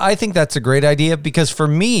that's a great idea because for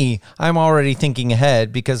me, I'm already thinking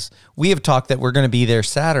ahead because we have talked that we're going to be there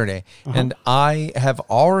Saturday. And I have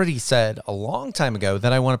already said a long time ago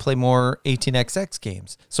that I want to play more 18XX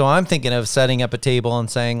games. So I'm thinking of setting up a table and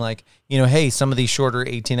saying like, hey, some of these shorter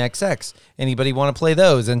 18XX, anybody want to play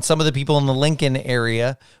those? And some of the people in the Lincoln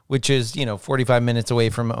area, which is, 45 minutes away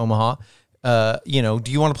from Omaha, do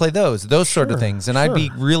you want to play those sort of things? And I'd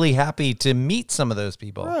be really happy to meet some of those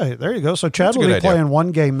people. Right. There you go. So Chad will be playing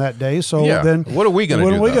one game that day. So then what are we going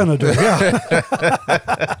to do? What are we going to do?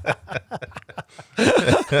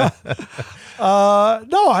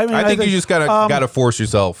 No, I mean, I think you just got to force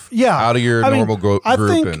yourself out of your normal group. I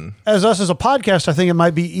think as us as a podcast, I think it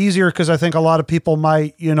might be easier because I think a lot of people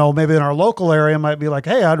might, maybe in our local area might be like,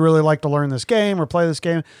 hey, I'd really like to learn this game or play this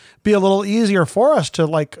game. Be a little easier for us to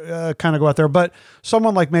kind of go out there. But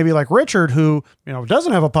someone maybe like Richard, who,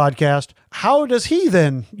 doesn't have a podcast, how does he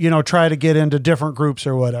then, try to get into different groups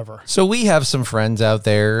or whatever? So we have some friends out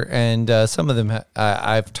there and some of them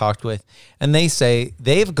I've talked with, and they say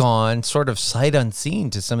they've gone sort of sight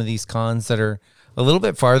unseen to some of these cons that are a little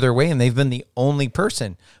bit farther away, and they've been the only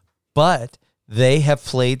person. But they have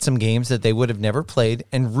played some games that they would have never played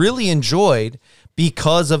and really enjoyed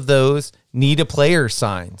because of those need a player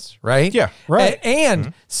signs, right? Yeah, right.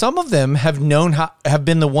 And some of them have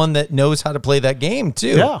been the one that knows how to play that game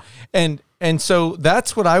too. Yeah. And so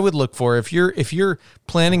that's what I would look for. If you're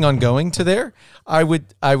planning on going to there, I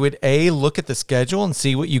would A, look at the schedule and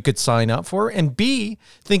see what you could sign up for, and B,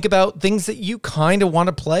 think about things that you kind of want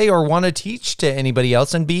to play or want to teach to anybody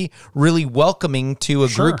else, and be really welcoming to a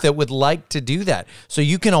group that would like to do that. So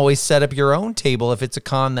you can always set up your own table if it's a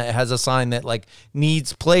con that has a sign that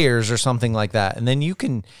needs players or something like that. And then you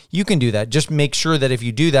can do that. Just make sure that if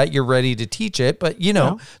you do that, you're ready to teach it. But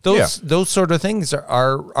those sort of things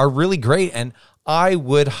are really great. And I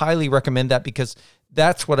would highly recommend that because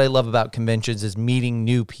that's what I love about conventions is meeting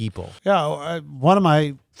new people. Yeah. One of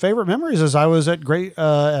my favorite memories is I was at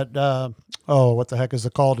what the heck is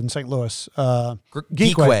it called in St. Louis?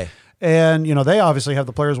 Geekway. And, they obviously have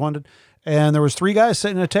the players wanted. And there was 3 guys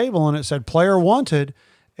sitting at a table and it said player wanted.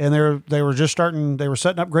 And they were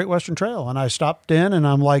setting up Great Western Trail. And I stopped in and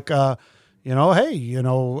I'm like, hey, you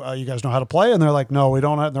guys know how to play? And they're like, no, we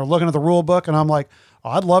don't. And they're looking at the rule book. And I'm like,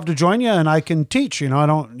 I'd love to join you and I can teach, I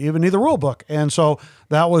don't even need the rule book. And so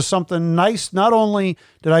that was something nice. Not only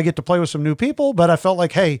did I get to play with some new people, but I felt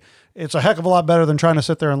like, hey, it's a heck of a lot better than trying to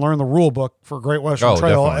sit there and learn the rule book for Great Western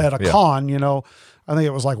Trail at a con, I think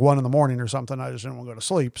it was 1 a.m. or something. I just didn't want to go to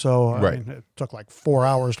sleep. So I mean, it took 4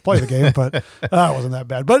 hours to play the game, but that wasn't that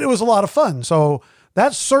bad. But it was a lot of fun. So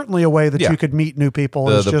that's certainly a way that you could meet new people.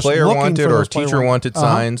 The player wanted or teacher wanted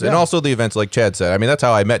signs. And also the events like Chad said. I mean, that's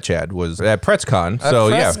how I met Chad, was at PretzCon. So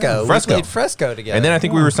Fresco. We played Fresco together. And then I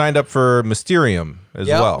think we were signed up for Mysterium as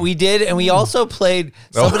well. We did. And we also played,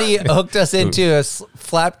 somebody hooked us into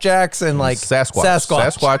flapjacks and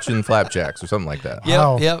Sasquatch and flapjacks or something like that.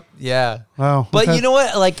 Yep. Yeah. Wow. But you know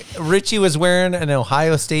what? Richie was wearing an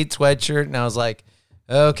Ohio State sweatshirt and I was like,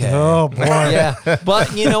 okay. Oh boy. Yeah.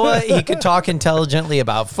 But you know what? He could talk intelligently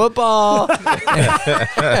about football.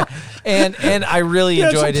 and I really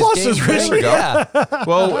enjoyed his game. There we go. Yeah.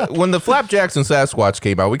 Well, when the Flapjacks and Sasquatch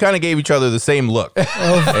came out, we kind of gave each other the same look. And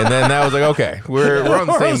then that was like, okay, we're on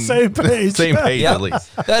the same page. Same page at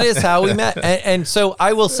least. That is how we met. And so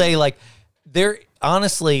I will say, there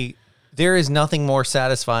is nothing more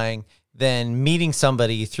satisfying than meeting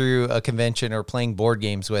somebody through a convention or playing board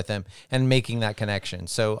games with them and making that connection.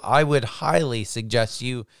 So I would highly suggest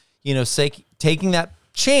you taking that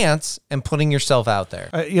chance and putting yourself out there.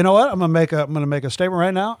 You know what? I'm gonna make a statement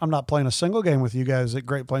right now. I'm not playing a single game with you guys at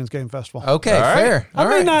Great Plains Game Festival. Okay, fair. I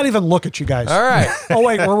may not even look at you guys. All right. Oh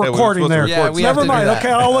wait, we're recording there. Yeah, we Never have to mind. do that.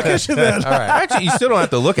 Okay, I'll look at you then. All right. Actually, you still don't have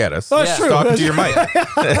to look at us. That's true. Talk to your mic.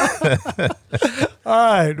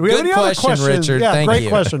 All right. Do we have any other questions? Richard. Yeah, Thank great you.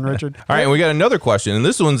 question, Richard. All right, and we got another question, and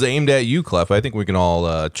this one's aimed at you, Clef. I think we can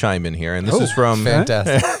all chime in here. And this is from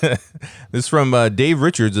Fantastic. this is from Dave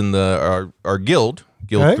Richards in our guild,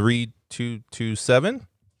 Guild 3227.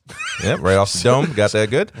 Yep, right off the dome. Got that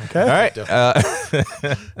good. Okay. All right.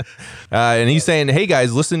 And he's saying, hey,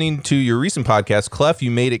 guys, listening to your recent podcast, Clef,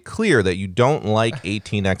 you made it clear that you don't like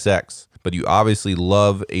 18XX, but you obviously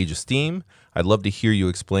love Age of Steam. I'd love to hear you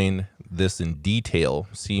explain this in detail.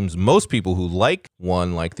 Seems most people who like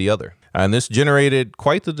one like the other. And this generated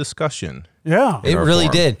quite the discussion. Yeah. It really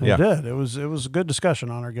did. It did. It was a good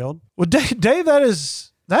discussion on our guild. Well, Dave, that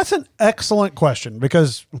is That's an excellent question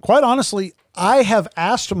because, quite honestly, I have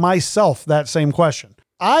asked myself that same question.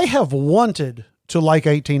 I have wanted to like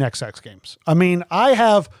 18xx games. I mean, I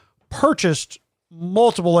have purchased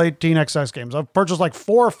multiple 18xx games. I've purchased like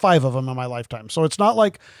 4 or 5 of them in my lifetime. So it's not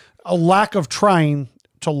like a lack of trying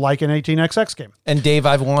to like an 18xx game. And Dave,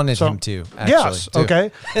 I've wanted him to. Actually, Yes. too.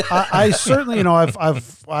 Okay. I certainly, on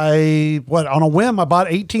a whim, I bought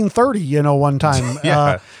 1830, one time.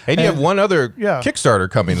 Yeah. And you have one other Kickstarter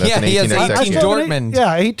coming that's an he has 18xx 18 game. Dortmund.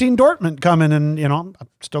 18 Dortmund coming, and I'm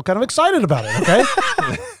still kind of excited about it.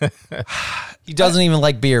 Okay. He doesn't even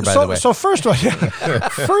like beer, by the way. So first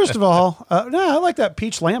of all, I like that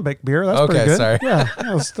peach lambic beer. That's pretty good. Sorry. Yeah.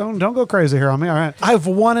 Don't go crazy here on me. All right. I've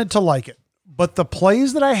wanted to like it, but the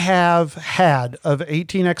plays that I have had of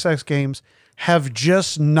 18xx games have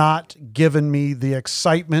just not given me the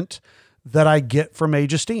excitement that I get from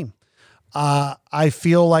Age of Steam. I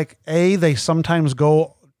feel like they sometimes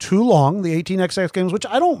go too long, the 18xx games, which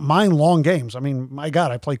I don't mind long games. I mean, my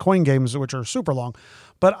God, I play coin games, which are super long,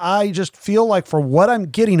 but I just feel like for what I'm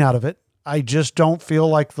getting out of it, I just don't feel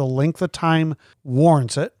like the length of time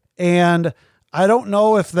warrants it. And I don't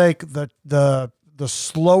know if the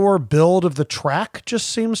slower build of the track just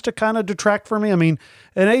seems to kind of detract for me. I mean,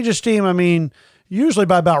 in Age of Steam, usually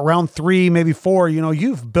by about round 3, maybe 4,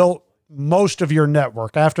 you've built most of your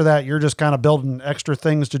network. After that, you're just kind of building extra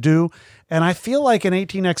things to do. And I feel like in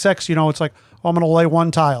 18xx, it's like, I'm going to lay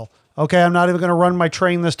 1 tile. Okay, I'm not even going to run my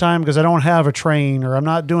train this time because I don't have a train, or I'm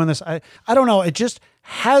not doing this. I don't know. It just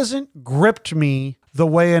hasn't gripped me the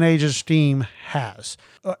way an Age of Steam has.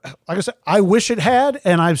 Like I said, I wish it had,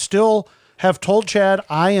 and I still have told Chad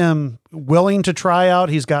I am willing to try out.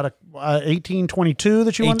 He's got a 1822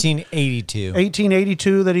 that you want.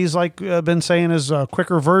 1882 that he's been saying is a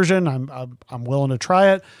quicker version. I'm willing to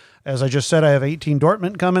try it. As I just said, I have 18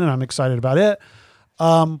 Dortmund coming, and I'm excited about it.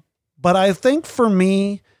 But I think for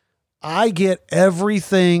me, I get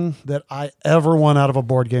everything that I ever want out of a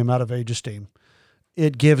board game out of Age of Steam.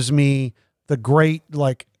 It gives me the great,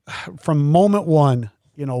 from moment one,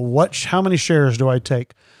 how many shares do I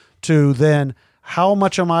take, to then how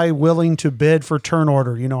much am I willing to bid for turn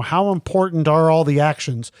order? How important are all the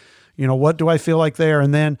actions? What do I feel like there?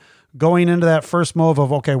 And then going into that first move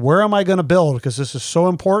of, okay, where am I going to build? Because this is so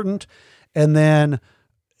important. And then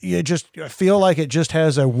I feel like it just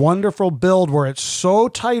has a wonderful build where it's so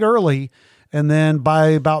tight early. And then by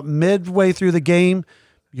about midway through the game,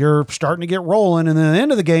 you're starting to get rolling. And then at the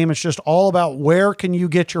end of the game, it's just all about where can you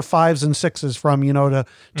get your 5s and 6s from, to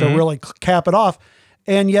really cap it off.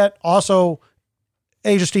 And yet also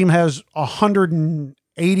Age of Steam has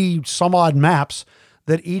 180 some odd maps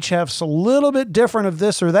that each have a little bit different of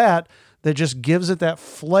this or that just gives it that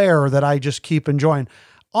flair that I just keep enjoying.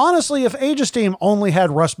 Honestly, if Age of Steam only had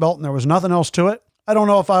Rust Belt and there was nothing else to it, I don't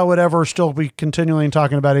know if I would ever still be continuing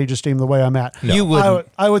talking about Age of Steam the way I'm at. No. You would.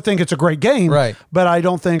 I would think it's a great game, right? But I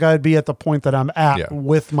don't think I'd be at the point that I'm at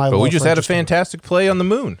with my. But we just had a fantastic play on the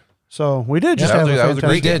moon. So we did just that have was, a that was a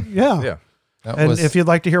great fantastic game. Yeah. And if you'd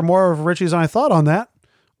like to hear more of Richie's and I thought on that,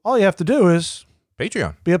 all you have to do is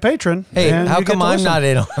Patreon. Be a patron. Hey, how come I'm not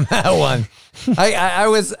in on that one? I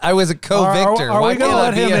was a co-victor. Are we going to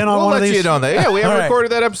let him in on one of these? We'll let you in on that. Yeah, we haven't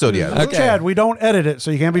recorded that episode yet. Okay. Chad, we don't edit it,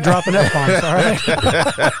 so you can't be dropping F-bombs, all right?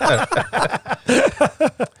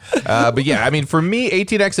 But yeah, I mean, for me,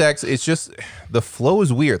 18xx, it's just, the flow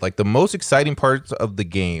is weird. Like, the most exciting parts of the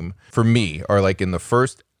game, for me, are like in the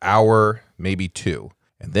first hour, maybe 2.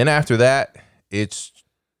 And then after that, it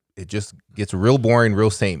just gets real boring,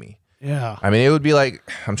 real samey. Yeah. I mean, it would be like,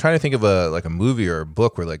 I'm trying to think of a movie or a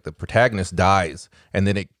book where like the protagonist dies and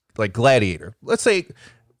then it, like Gladiator. Let's say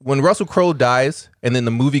when Russell Crowe dies and then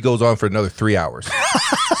the movie goes on for another 3 hours.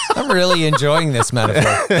 I'm really enjoying this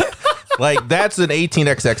metaphor. Like, that's an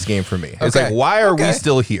 18xx game for me. It's like, why are we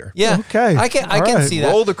still here? Yeah. Okay. I can see that.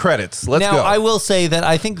 Roll the credits. Let's go. Now, I will say that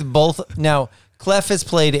I think Clef has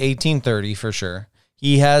played 1830 for sure.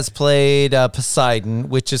 He has played Poseidon,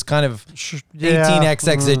 which is kind of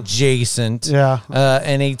 18xx adjacent,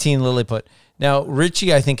 and 18 Lilliput. Now,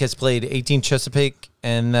 Richie, I think, has played 18 Chesapeake,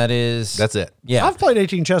 and that's it. Yeah. I've played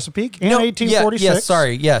 18 Chesapeake and 1846. Yes,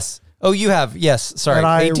 sorry, yes. Oh, you have, yes, sorry. And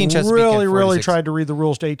I 18 Chesapeake really tried to read the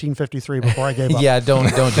rules to 1853 before I gave up. Yeah, don't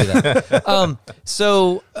do that.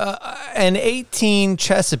 And 18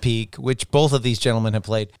 Chesapeake, which both of these gentlemen have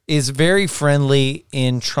played, is very friendly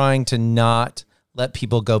in trying to not let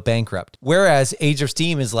people go bankrupt. Whereas Age of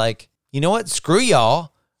Steam is like, you know what? Screw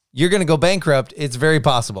y'all. You're going to go bankrupt. It's very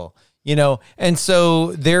possible, And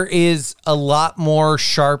so there is a lot more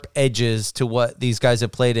sharp edges to what these guys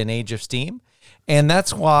have played in Age of Steam. And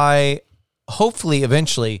that's why, hopefully,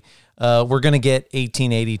 eventually, we're going to get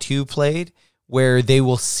 1882 played, where they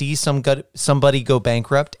will see somebody go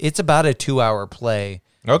bankrupt. It's about a 2-hour play.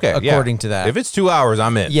 Okay, according to that. If it's 2 hours,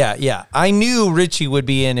 I'm in. Yeah. I knew Richie would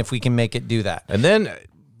be in if we can make it do that. And then,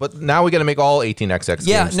 but now we got to make all 18xx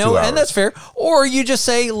games 2 hours. And that's fair. Or you just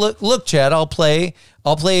say, look, Chad, I'll play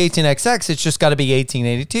 18xx. It's just got to be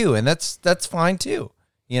 1882, and that's fine too.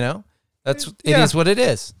 You know, it is what it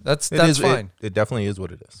is. That's fine. It definitely is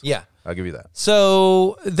what it is. Yeah, I'll give you that.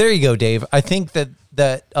 So there you go, Dave. I think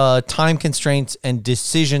that time constraints and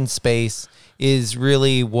decision space is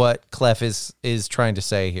really what Clef is trying to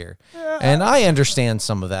say here. Yeah. And I understand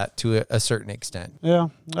some of that to a certain extent. Yeah.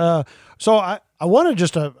 So I wanted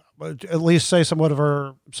just to at least say some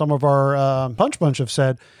of our Punch Bunch have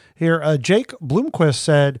said here. Jake Bloomquist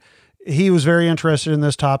said he was very interested in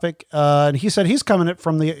this topic. And he said he's coming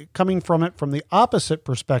from it from the opposite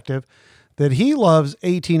perspective, that he loves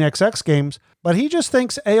 18xx games, but he just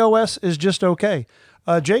thinks AOS is just okay.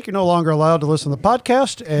 Jake, you're no longer allowed to listen to the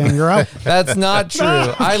podcast, and you're out. That's not true.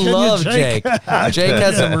 I love Jake. Jake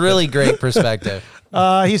has some really great perspective.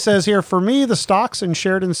 He says here, for me, the stocks and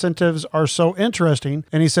shared incentives are so interesting.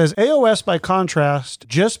 And he says AOS, by contrast,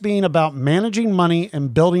 just being about managing money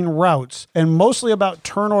and building routes and mostly about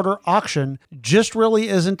turn order auction just really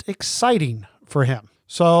isn't exciting for him.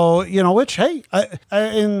 So, which, hey,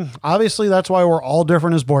 and obviously that's why we're all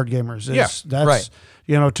different as board gamers. That's right.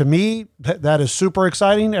 To me, that is super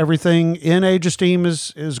exciting. Everything in Age of Steam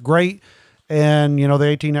is great. And, the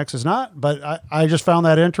 18X is not. But I just found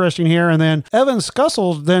that interesting here. And then Evan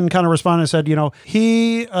Scussel then kind of responded and said,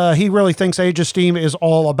 he really thinks Age of Steam is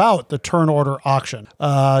all about the turn order auction.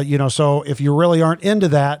 So if you really aren't into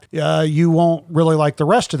that, you won't really like the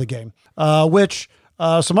rest of the game, which...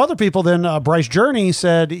 some other people then, Bryce Journey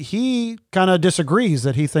said he kind of disagrees,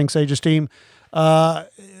 that he thinks Age of Steam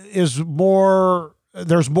is more,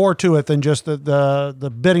 there's more to it than just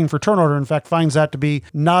the bidding for turn order. In fact, finds that to be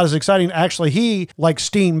not as exciting. Actually, he likes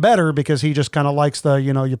Steam better because he just kind of likes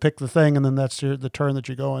you pick the thing and then that's the turn that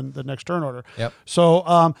you go in the next turn order. Yep.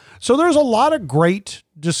 So there's a lot of great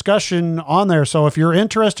discussion on there. So if you're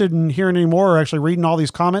interested in hearing any more or actually reading all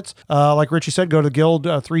these comments, like Richie said, go to Guild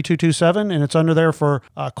 3227 and it's under there for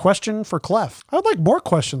question for Clef. I would like more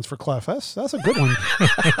questions for Clef. That's a good one.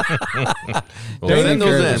 Well, send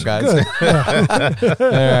those in, guys. Good. Yeah. All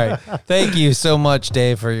right. Thank you so much,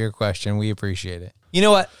 Dave, for your question. We appreciate it. You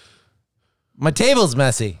know what? My table's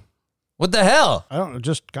messy. What the hell? I don't know.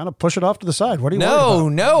 Just kind of push it off to the side. What are you worried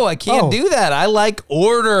about? No, I can't do that. I like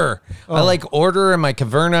order. Oh. I like order in my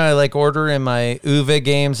Caverna. I like order in my Uwe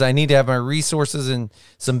games. I need to have my resources and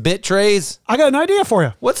some bit trays. I got an idea for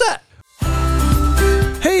you. What's that?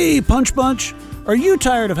 Hey, Punch Bunch. Are you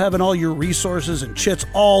tired of having all your resources and chits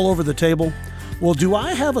all over the table? Well, do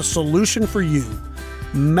I have a solution for you?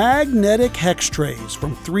 Magnetic hex trays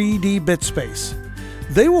from 3D BitSpace.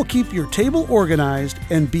 They will keep your table organized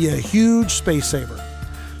and be a huge space saver.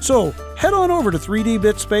 So head on over to 3D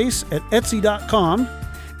BitSpace at Etsy.com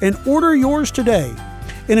and order yours today.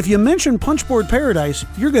 And if you mention Punchboard Paradise,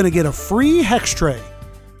 you're going to get a free hex tray.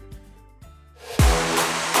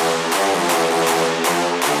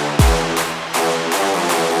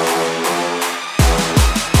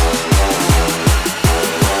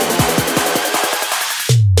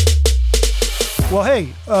 Well,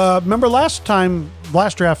 hey, remember last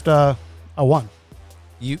draft, I won.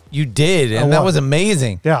 You did, and that was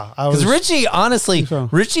amazing. Yeah, because Richie, honestly,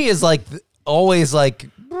 Richie is always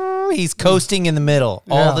he's coasting in the middle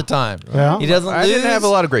all the time. Yeah. He doesn't lose. I didn't have a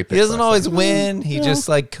lot of great picks. He doesn't always win. He just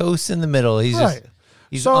coasts in the middle.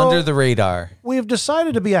 He's under the radar. We've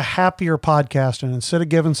decided to be a happier podcast, and instead of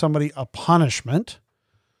giving somebody a punishment,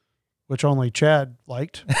 which only Chad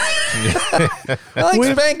liked. I like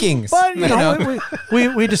spankings. But,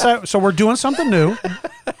 we decided, so we're doing something new.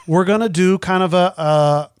 We're going to do kind of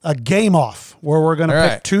a game off where we're going to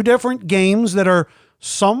pick two different games that are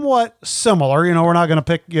somewhat similar. We're not going to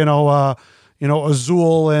pick,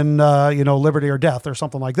 Azul and, Liberty or Death or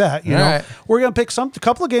something like that. We're going to pick a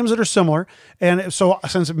couple of games that are similar. And so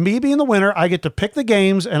since me being the winner, I get to pick the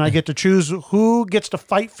games and I get to choose who gets to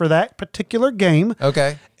fight for that particular game.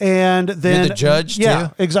 Okay. And then you're the judge too? Yeah,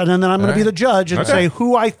 exactly. And then I'm going to be the judge and say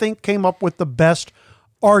who I think came up with the best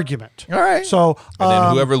argument. All right. So, and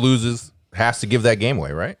then whoever loses has to give that game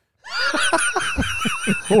away, right?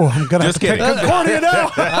 Oh, I'm gonna just kidding. Concordia now.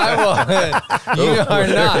 I will. You are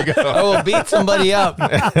not. I will beat somebody up.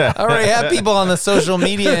 I already have people on the social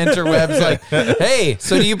media interwebs like, "Hey,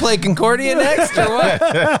 so do you play Concordia next or what?"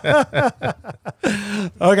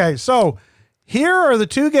 Okay, so here are the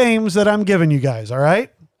two games that I'm giving you guys. All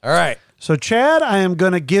right. All right. So, Chad, I am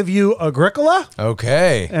going to give you Agricola,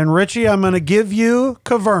 Okay. and Richie, I'm going to give you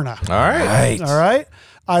Caverna. All right. Right. All right.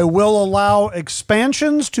 I will allow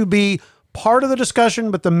expansions to be part of the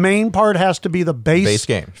discussion, but the main part has to be the base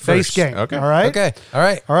game Base first. game. Okay. All right. Okay. All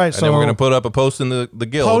right. All right. And So then we're going to put up a post in the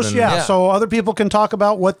guild. post, and, yeah, Yeah. so other people can talk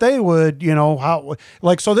about what they would, how,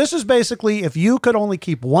 like, so this is basically if you could only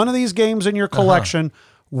keep one of these games in your collection,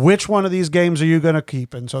 which one of these games are you going to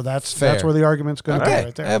keep? And so that's Fair. where the argument's going to be Okay. right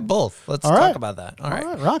I there. have both. Let's All talk right. about that. All All right.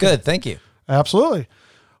 right, rock it. Good. Thank you. Absolutely.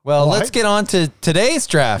 Well, Well, let's get on to today's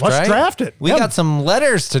draft, Let's right? draft it. We Yeah. got some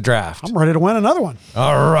letters to draft. I'm ready to win another one.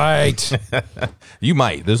 All right. You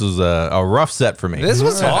might. This was a rough set for me. This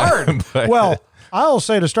was hard. Well, I'll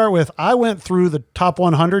say to start with, I went through the top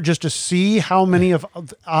 100 just to see how many of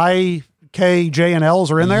I, K, J, and L's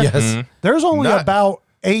are in there. Yes. There's only Not- about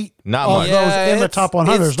 8 not of much. those in the it's- top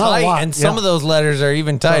 100. It's There's not tight, a lot. and some Yeah. of those letters are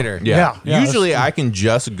even tighter. Yeah. Yeah, Usually I can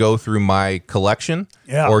just go through my collection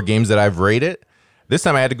Yeah. or games that I've rated. This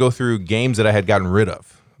time I had to go through games that I had gotten rid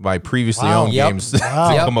of. My previously Wow. owned Yep. games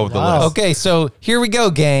Wow. to come up with the Wow. list. Okay, so here we go,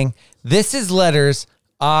 gang. This is letters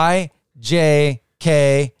I, J,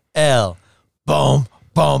 K, L. Boom,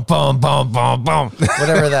 boom, boom, boom, boom, boom.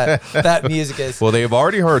 Whatever that music is. Well, they've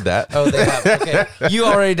already heard that. Oh, they have. Okay. You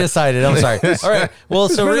already decided. I'm sorry. All right. Well,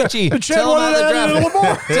 so Richie, Chad tell them how wanted the to add a little more.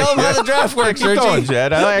 draft. Tell them how the draft works, Keep Richie. going,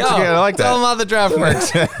 Chad. I like Tell them that. how the draft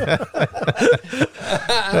works.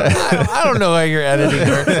 I don't know how your editing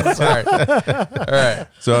works. I'm sorry. All right.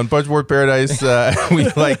 So on Punchboard Paradise, we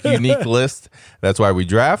like unique lists. That's why we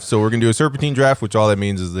draft. So we're going to do a serpentine draft, which all that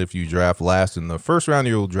means is if you draft last in the first round,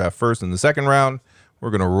 you'll draft first in the second round. We're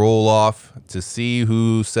going to roll off to see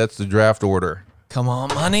who sets the draft order. Come on,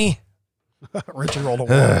 money. Richie rolled a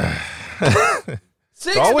 1.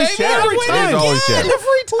 Six, Always baby. Chad. I win It's always again. Chad.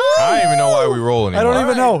 I don't even know why we roll anymore. I don't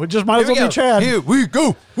even know. It just might as Here well we be Chad. Here we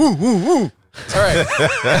go. Woo, woo, woo. All right.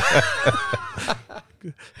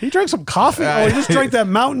 He drank some coffee. Oh, he just drank that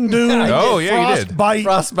Mountain Dew. Oh, yeah, he did. Frostbite.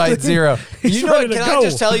 Frostbite Zero. He's You know what? ready to Can go. I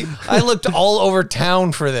just tell you? I looked all over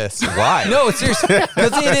town for this. Why? No, seriously,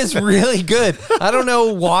 because it is really good. I don't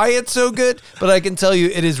know why it's so good, but I can tell you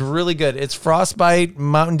it is really good. It's Frostbite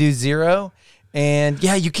Mountain Dew Zero. And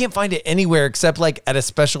yeah, you can't find it anywhere except like at a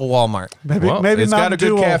special Walmart. Maybe, Well, maybe it's Mountain got a good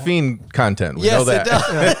Dew will, caffeine content. We know Yes, that.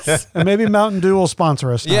 it does. and maybe Mountain Dew will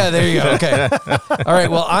sponsor us. now. Yeah, there you go. Okay. All right.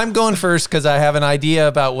 Well, I'm going first because I have an idea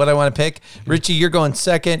about what I want to pick. Richie, you're going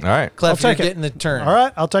second. All right. Clef, I'll you're take it. getting the turn. All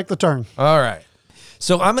right, I'll take the turn. All right.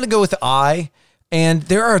 So I'm going to go with I, and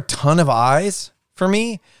there are a ton of I's for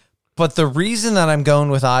me, but the reason that I'm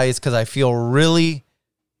going with I is because I feel really,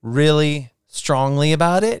 really strongly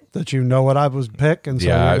about it. That you know what I was pick, and so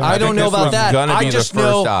Yeah, you're gonna- I don't think know this about was that. gonna I be the just first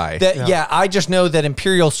know I. that I just know that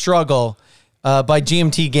Imperial Struggle by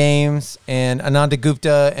GMT Games and Ananda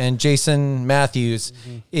Gupta and Jason Matthews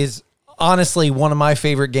is honestly one of my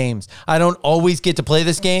favorite games. I don't always get to play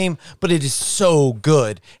this game, but it is so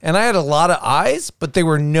good. And I had a lot of eyes, but they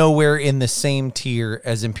were nowhere in the same tier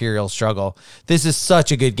as Imperial Struggle. This is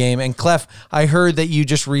such a good game. And Clef, I heard that you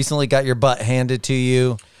just recently got your butt handed to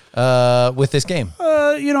you with this game.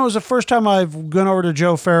 it was the first time I've gone over to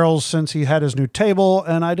Joe Farrell's since he had his new table,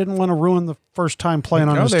 and I didn't want to ruin the first time playing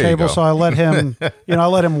on Oh, his there you table, go. so I let him. I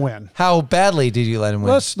let him win. How badly did you let him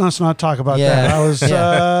win? Let's not talk about Yeah. that. I was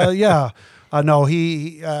Yeah. no,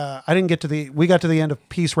 he I didn't get to we got to the end of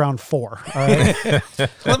piece round 4. All right?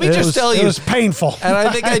 Let me just tell you. It was painful. And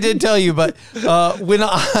I think I did tell you, but when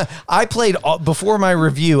I played before my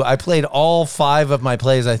review, I played all 5 of my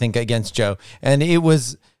plays, I think, against Joe, and it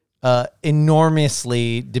was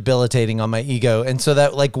enormously debilitating on my ego. And so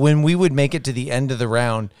that, like, when we would make it to the end of the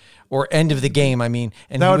round or end of the game, I mean,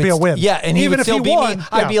 and That he would be a win. Yeah, and he Even would if still he beat won, me.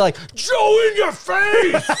 I'd yeah. be like, Joe, in your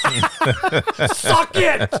face, suck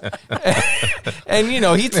it. And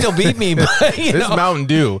he'd still beat me, but This Mountain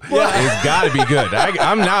Dew has got to be good. I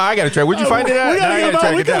got to try. Where'd you find it at? We Now I gotta, gotta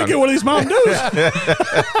track we it gotta down. get one of these Mountain Dews.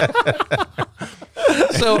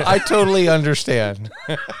 So I totally understand.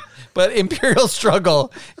 But Imperial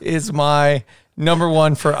Struggle is my number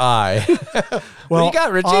 1 for I. Well, you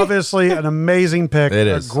got, Richie? obviously an amazing pick. It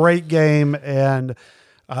is. A great game, and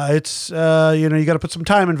it's you got to put some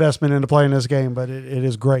time investment into playing this game, but it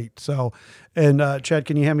is great. So, and Chad,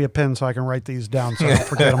 can you hand me a pen so I can write these down so I don't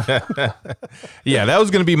forget them? Yeah, that was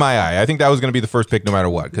going to be my eye. I think that was going to be the first pick no matter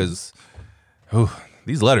what, because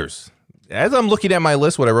these letters, as I'm looking at my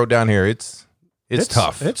list, what I wrote down here, it's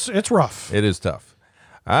tough. It's rough. It is tough.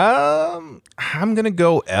 I'm going to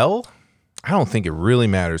go L. I don't think it really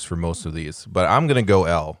matters for most of these, but I'm going to go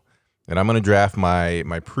L. And I'm going to draft my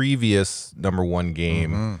previous number 1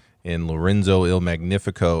 game in Lorenzo Il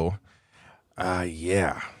Magnifico.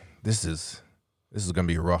 Yeah. this is going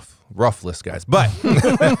to be a rough list, guys. But We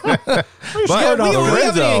haven't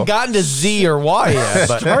even gotten to Z or Y yet.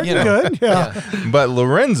 But, Starting good, yeah. But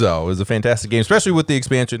Lorenzo is a fantastic game, especially with the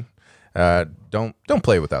expansion. Don't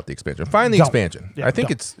play without the expansion. Find the Don't. expansion. Yeah, I think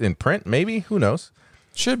don't. it's in print, maybe. Who knows?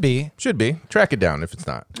 Should be. Should be. Track it down if it's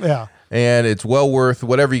not. Yeah. And it's well worth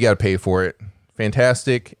whatever you got to pay for it.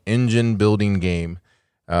 Fantastic engine building game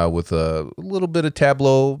with a little bit of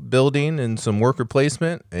tableau building and some worker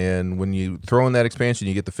placement. And when you throw in that expansion,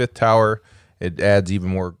 you get the 5th tower. It adds even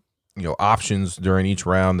more options during each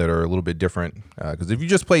round that are a little bit different. Because if you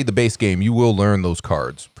just play the base game, you will learn those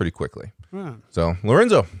cards pretty quickly. So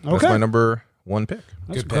Lorenzo, that's my number 1 pick.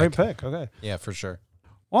 That's a great pick. Okay. Yeah, for sure.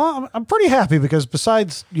 Well, I'm pretty happy because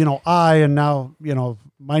besides, and now,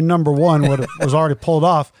 my number 1 was already pulled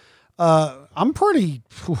off. I'm pretty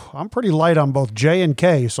light on both J and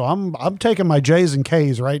K, so I'm taking my J's and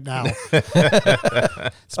K's right now.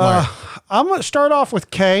 Smart. I'm going to start off with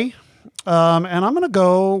K, and I'm going to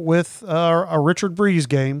go with a Richard Breeze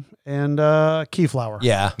game and Keyflower.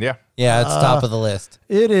 Yeah. Yeah. Yeah, it's top of the list.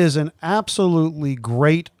 It is an absolutely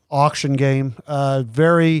great auction game.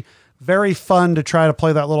 Very, very fun to try to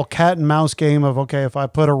play that little cat and mouse game of, okay, if I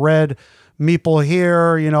put a red meeple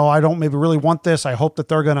here, I don't maybe really want this. I hope that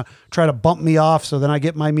they're going to try to bump me off so then I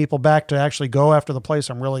get my meeple back to actually go after the place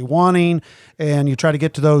I'm really wanting. And you try to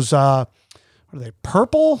get to those, what are they,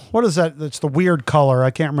 purple? What is that? It's the weird color. I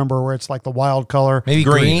can't remember where it's like the wild color. Maybe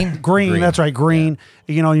green. Green, that's right, green.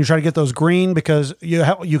 Yeah. You try to get those green because you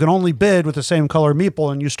can only bid with the same color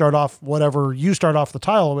meeple, and you start off whatever you start off the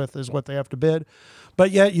tile with is what they have to bid.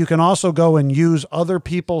 But yet you can also go and use other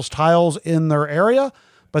people's tiles in their area,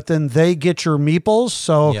 but then they get your meeples.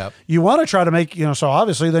 So you want to try to make, so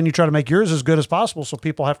obviously then you try to make yours as good as possible so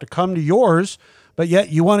people have to come to yours, but yet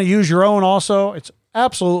you want to use your own also. It's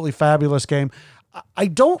absolutely fabulous game. I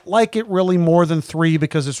don't like it really more than 3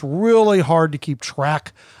 because it's really hard to keep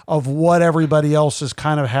track of what everybody else is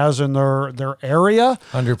kind of has in their area.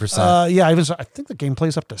 100%. I think the game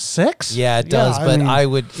plays up to 6. Yeah, it does.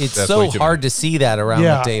 It's so hard to see that around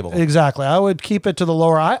the table. Exactly. I would keep it to the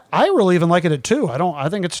lower. I really even like it at 2. I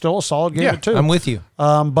think it's still a solid game at 2. I'm with you.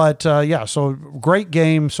 So great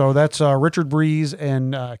game. So that's Richard Breeze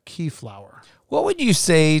and Keyflower. What would you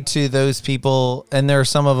say to those people, and there are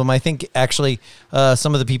some of them, I think actually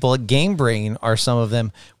some of the people at Game Brain are some of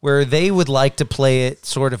them, where they would like to play it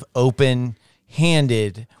sort of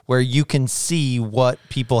open-handed, where you can see what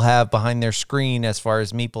people have behind their screen as far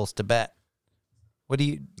as meeples to bet? What do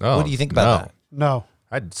you think about that? No.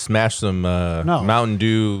 I'd smash some Mountain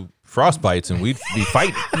Dew frostbites and we'd be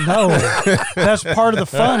fighting. No. That's part of the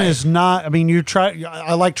fun is not,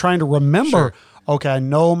 I like trying to remember. Sure. Okay, I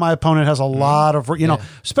know my opponent has a lot of,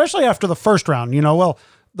 especially after the first round,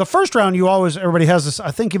 the first round everybody has this, I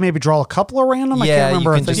think you maybe draw a couple of random. I can't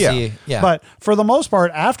remember. You can just see. Yeah. But for the most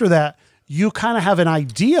part, after that, you kind of have an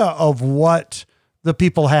idea of what the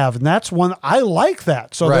people have. And that's one, I like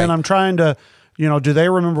that. So then I'm trying to, do they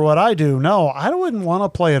remember what I do? No, I wouldn't want to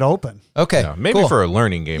play it open. Okay. No, maybe for a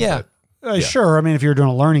learning game. Yeah. Sure. If you're doing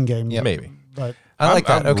a learning game. Maybe. But I like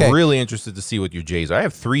that. Okay. I'm really interested to see what your J's are. I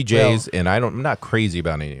have 3 J's, and I'm not crazy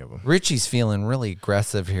about any of them. Richie's feeling really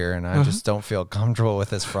aggressive here, and I just don't feel comfortable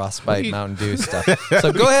with this Frostbite Mountain Dew stuff.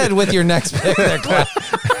 So go ahead with your next pick there, Cliff.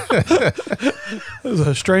 This is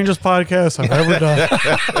the strangest podcast I've ever done.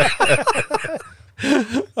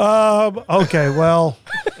 Okay, well,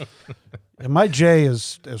 my J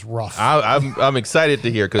is rough. I'm excited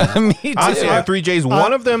to hear because honestly, I have 3 J's.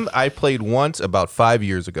 One of them I played once about 5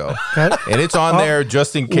 years ago, and it's on there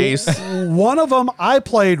just in case. One of them I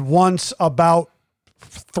played once about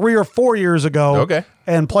 3 or 4 years ago. Okay.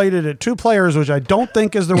 And played it at 2 players, which I don't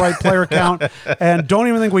think is the right player count, and don't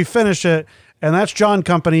even think we finished it. And that's John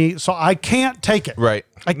Company, so I can't take it. Right.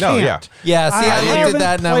 I can't. No, yeah. Yeah, see, I looked at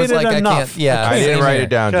that and I was like, I can't. Yeah, I didn't write it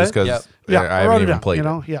down just because I haven't even played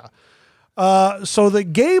it. Yeah. So the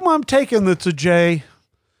game I'm taking that's a J.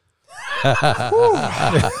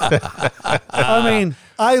 I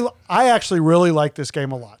actually really like this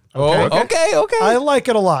game a lot. Okay. I like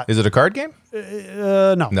it a lot. Is it a card game?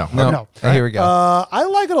 No. Here we go. I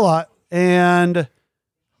like it a lot, and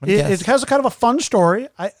it has a kind of a fun story.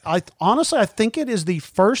 I honestly, I think it is the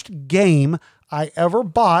first game I ever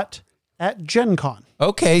bought at Gen Con.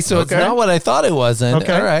 Okay, so it's not what I thought it wasn't.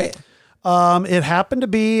 Okay. All right. It happened to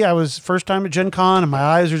be, I was first time at Gen Con and my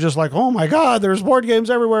eyes were just like, oh my God, there's board games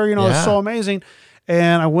everywhere. It's so amazing.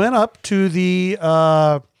 And I went up to the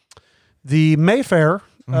Mayfair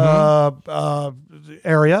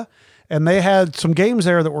area, and they had some games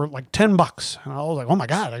there that were like $10. And I was like, oh my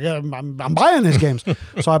God, I'm buying these games.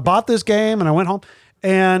 So I bought this game and I went home.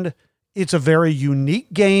 And it's a very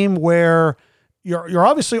unique game where you're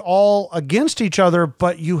obviously all against each other,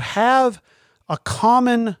 but you have a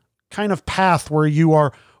common kind of path where you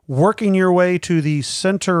are working your way to the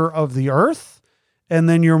center of the earth, and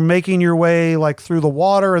then you're making your way like through the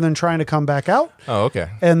water and then trying to come back out. Oh, okay.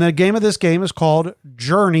 And the game of this game is called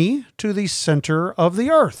Journey to the Center of the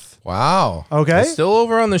Earth. Wow. Okay. It's still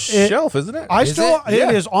over on the shelf, isn't it? It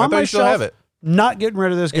is I on thought my you still shelf. have it. Not getting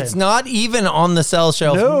rid of this game. It's not even on the sell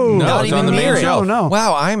shelf. No. No, not it's even on the main near it. shelf. No.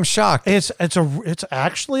 Wow, I'm shocked. It's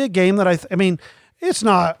actually a game that I mean, it's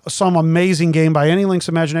not some amazing game by any length's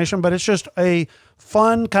imagination, but it's just a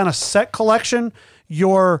fun kind of set collection.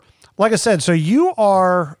 Like I said, so you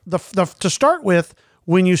are to start with,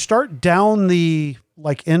 when you start down the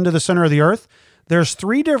like into the center of the earth, there's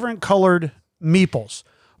 3 different colored meeples,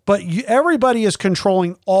 but everybody is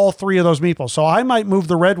controlling all 3 of those meeples. So I might move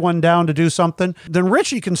the red one down to do something. Then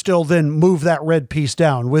Richie can still then move that red piece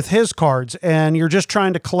down with his cards. And you're just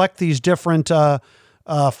trying to collect these different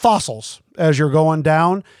fossils as you're going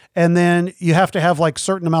down. And then you have to have like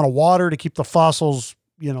certain amount of water to keep the fossils,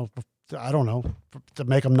 I don't know, to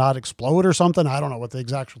make them not explode or something. I don't know what the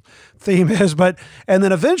exact theme is, and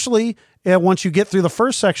then eventually, once you get through the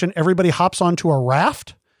first section, everybody hops onto a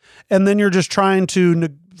raft, and then you're just trying to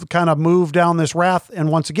kind of move down this raft.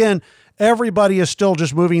 And once again, everybody is still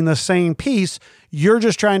just moving the same piece. You're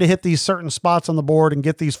just trying to hit these certain spots on the board and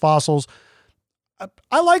get these fossils.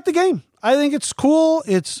 I like the game. I think it's cool.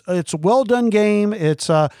 It's a well done game.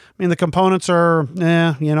 The components are,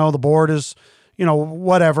 the board is,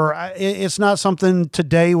 whatever. It's not something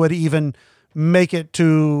today would even make it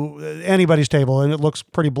to anybody's table, and it looks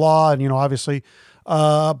pretty blah, and obviously,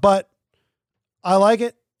 but I like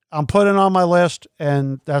it. I'm putting it on my list,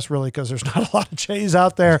 and that's really because there's not a lot of Jays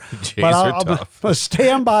out there. But I'll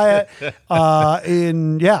stand by it.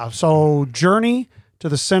 So Journey to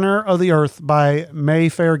the Center of the Earth by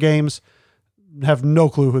Mayfair Games. Have no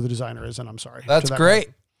clue who the designer is, and I'm sorry. That's great.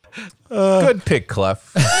 Good pick,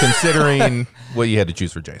 Clef, considering what you had to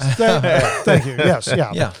choose for Jays. Thank you. Yes.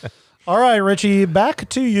 Yeah. Yeah. All right, Richie, back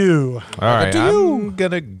to you. All right, I'm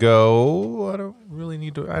gonna go. I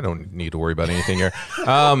don't need to worry about anything here. But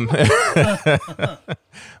I'm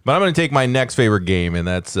gonna take my next favorite game, and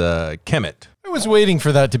that's Kemet. I was waiting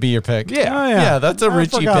for that to be your pick. Yeah. Oh, Yeah, that's a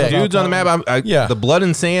Richie forgot pick. about Dudes on the map. The Blood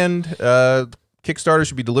and Sand Kickstarter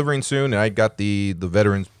should be delivering soon, and I got the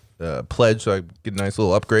veterans pledge, so I get a nice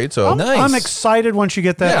little upgrade. So Nice. I'm excited once you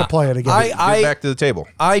get that to play it again. get back to the table.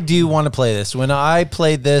 I do want to play this. When I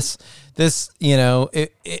played this,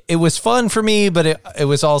 it was fun for me, but it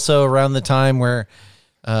was also around the time where,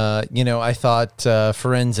 I thought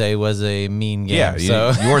Firenze was a mean game.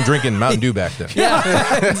 Yeah, so. you weren't drinking Mountain Dew back then.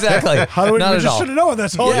 Yeah, exactly. we Not at just all. should have known.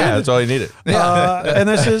 That's all. Yeah, that's all you needed. And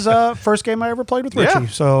this is first game I ever played with Richie, Yeah.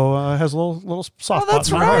 so it has a little soft Oh, that's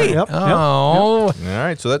spot in my heart. right. Yep. Oh, All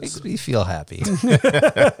right, so makes me feel happy.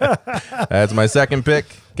 that's my second pick,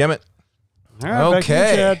 Kemet. All right, back to you,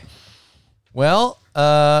 Okay. Chad. Well,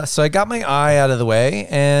 so I got my I out of the way,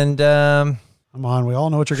 and Come on, we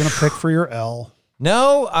all know what you're going to pick for your L.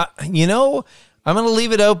 no, I'm going to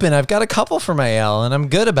leave it open. I've got a couple for my L, and I'm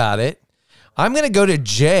good about it. I'm going to go to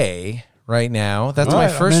J right now. That's All my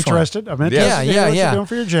right, first I'm interested. one. I'm interested. Yeah, to hear yeah, what yeah. You're doing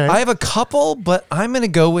for your J. I have a couple, but I'm going to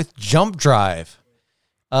go with Jump Drive,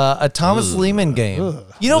 a Thomas Lehman game.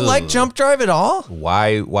 You don't like Jump Drive at all?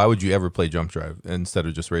 Why would you ever play Jump Drive instead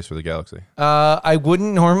of just Race for the Galaxy? I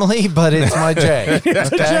wouldn't normally, but it's my J. Okay?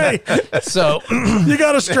 J. So You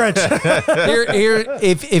got to stretch. here,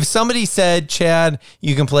 if somebody said, Chad,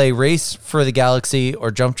 you can play Race for the Galaxy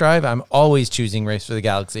or Jump Drive, I'm always choosing Race for the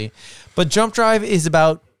Galaxy. But Jump Drive is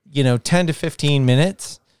about 10 to 15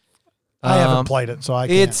 minutes. I haven't played it, so I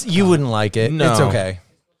can't. You wouldn't like it. No. It's okay.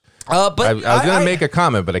 But I was going to make a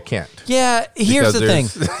comment, but I can't. Yeah, here's the thing.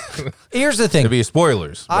 Here's the thing. There'd be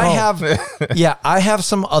spoilers. I have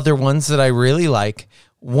some other ones that I really like.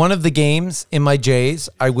 One of the games in my J's,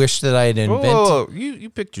 I wish that I had invented. Whoa. You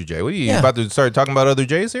picked your J. What are you Yeah. about to start talking about other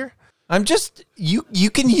J's here? I'm just you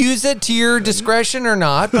can use it to your discretion or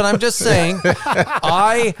not, but I'm just saying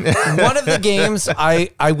one of the games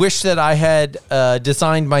I wish that I had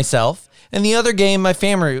designed myself, and the other game my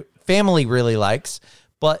family really likes,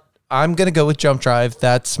 but I'm gonna go with Jump Drive.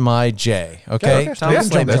 That's my J. Okay, Okay. Thomas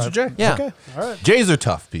Yeah, Lehman. that's your J. Yeah. Okay. All right. J's are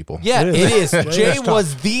tough, people. Yeah, it is. Jay Jay is tough.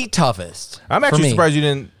 was the toughest. I'm for actually me. surprised you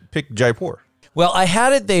didn't pick Jaipur. Well, I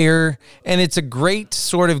had it there, and it's a great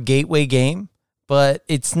sort of gateway game, but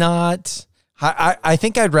it's not. I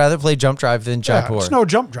think I'd rather play Jump Drive than Yeah, Jaipur. it's no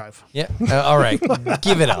jump drive. Yeah. All right.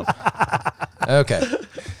 Give it up. Okay.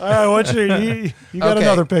 All right, you got Okay.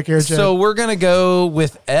 another pick here, Chad. So we're gonna go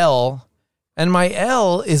with L, And my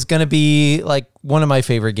L is going to be like one of my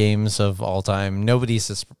favorite games of all time.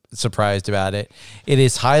 Nobody's surprised about it. It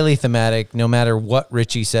is highly thematic, no matter what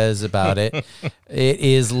Richie says about it. It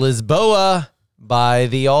is Lisboa by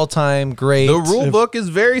the all-time great. The rule book is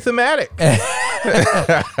very thematic.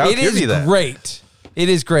 It is great. It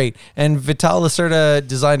is great. And Vital Lacerda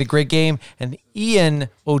designed a great game. And Ian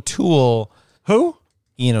O'Toole. Who?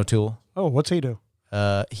 Ian O'Toole. Oh, what's he do?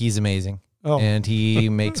 He's amazing. Oh. And he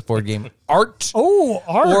makes board game art. Oh,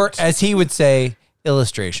 art. Or as he would say,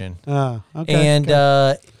 illustration. Okay.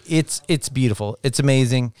 And it's beautiful. It's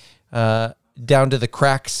amazing. Down to the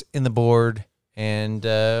cracks in the board and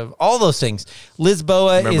all those things.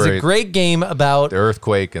 Lisboa is a great game about the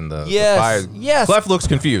earthquake and the fire. Yes. Clef looks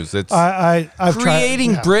confused. It's I've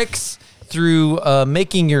creating tried, bricks through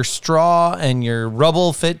making your straw and your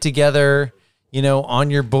rubble fit together, on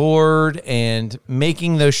your board and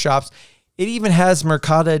making those shops. It even has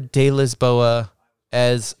Mercado de Lisboa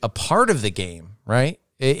as a part of the game, right?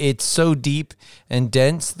 It's so deep and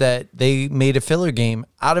dense that they made a filler game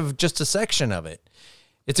out of just a section of it.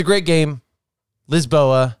 It's a great game.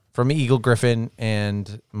 Lisboa from Eagle Griffin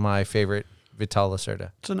and my favorite Vital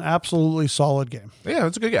Lacerda. It's an absolutely solid game. Yeah,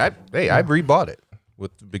 it's a good game. I rebought it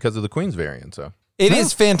because of the Queen's variant. So it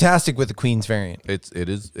is fantastic with the Queen's variant.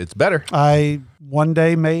 It's better. I one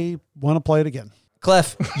day may want to play it again.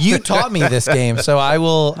 Clef, you taught me this game, so I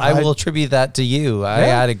will attribute that to you. I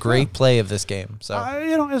had a great play of this game. So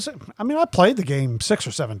I played the game 6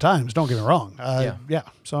 or 7 times. Don't get me wrong.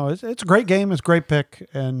 So it's a great game. It's a great pick,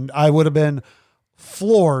 and I would have been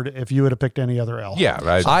floored if you would have picked any other L. Yeah,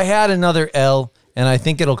 right. I had another L, and I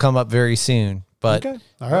think it'll come up very soon. But okay,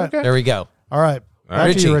 all right, there we go. All right,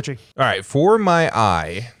 back to you, Richie. All right, for my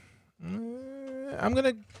eye, I'm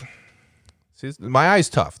gonna see. My eye's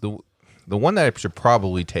tough. The one that I should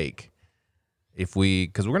probably take, because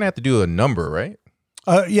we're gonna have to do a number, right?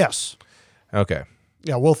 Yes. Okay.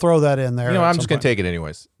 Yeah, we'll throw that in there. I'm just gonna take it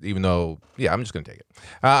anyways. Even though, I'm just gonna take it.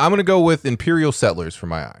 I'm gonna go with Imperial Settlers for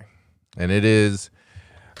my eye, and it is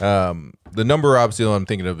the number. Obviously, I'm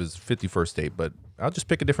thinking of is 51st State, but I'll just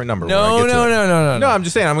pick a different number. No. No, I'm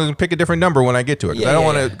just saying I'm gonna pick a different number when I get to it because I don't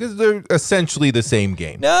want to. Because they're essentially the same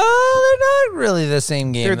game. No, they're not really the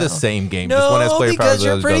same game. They're the same game. No, just one has player because powers,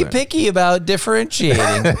 you're pretty picky about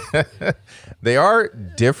differentiating. They are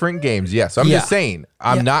different games. Yes, I'm just saying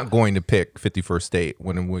I'm not going to pick 51st State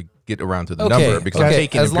when we get around to the number because I'm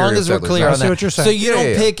taking as long as we're clear on that. What you're saying. So you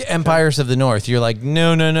don't pick Empires of the North. You're like,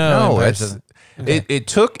 no. It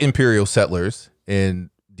took Imperial Settlers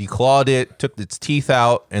and declawed it, took its teeth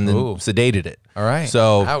out, and then sedated it. All right.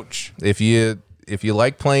 So, ouch. If you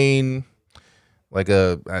like playing like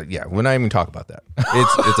we're not even talking about that.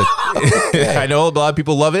 It's I know a lot of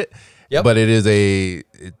people love it, but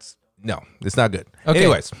it's not good. Okay.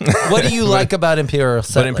 Anyways, what do you like about Imperial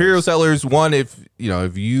Settlers? But Imperial Settlers, one, if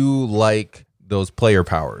you like those player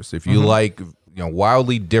powers, if you like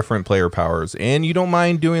wildly different player powers, and you don't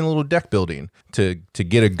mind doing a little deck building to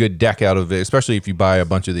get a good deck out of it, especially if you buy a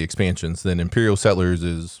bunch of the expansions, then Imperial Settlers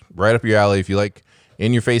is right up your alley. If you like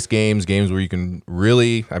in-your-face games where you can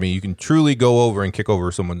really, you can truly go over and kick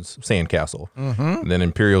over someone's sandcastle, then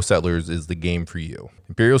Imperial Settlers is the game for you.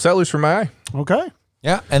 Imperial Settlers for my eye. Okay.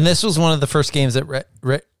 Yeah, and this was one of the first games that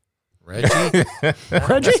Reggie?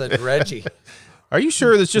 I said Reggie. Are you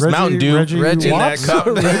sure that's just Mountain Dew? Reggie in that cup?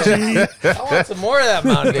 I want some more of that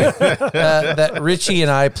Mountain Dew that Richie and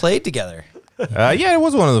I played together. It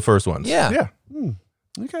was one of the first ones. Yeah.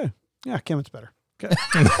 Okay. Yeah, Kim, it's better. Okay.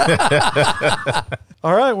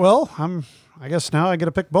 All right. Well, I guess now I get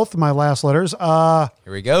to pick both of my last letters. Here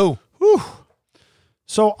we go. Whew.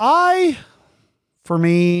 So for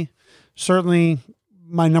me, certainly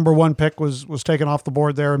my number one pick was taken off the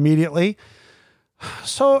board there immediately.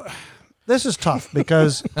 So this is tough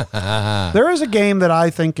because there is a game that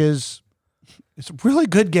I think it's a really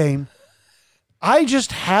good game. I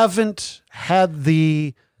just haven't had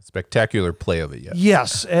the spectacular play of it yet.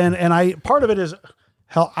 Yes, and I part of it is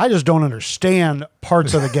I just don't understand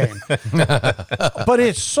parts of the game. But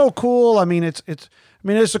it's so cool. It's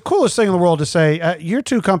the coolest thing in the world to say your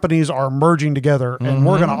two companies are merging together and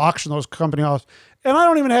we're going to auction those companies off. And I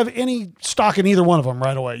don't even have any stock in either one of them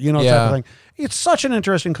right away, type of thing. It's such an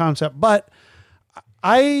interesting concept, but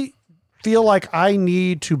I feel like I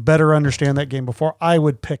need to better understand that game before I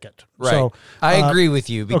would pick it. Right. So I agree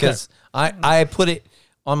with you because I put it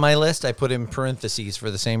on my list. I put it in parentheses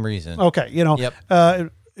for the same reason. Okay. Yep.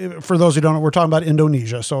 For those who don't know, we're talking about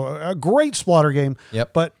Indonesia. So a great splatter game.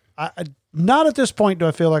 Yep. But not at this point do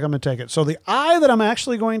I feel like I'm going to take it. So the I that I'm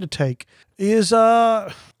actually going to take is,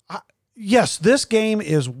 yes, this game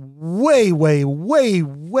is way, way, way,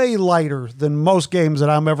 way lighter than most games that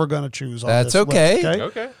I'm ever going to choose. On That's this okay. list,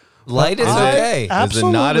 Okay. Light is I- okay. Is it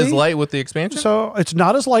not as Absolutely. light with the expansion? So it's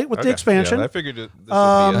not as light with the Okay. expansion. Yeah, I figured this would be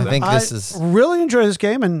I think I this is really enjoy this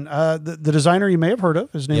game, and the designer you may have heard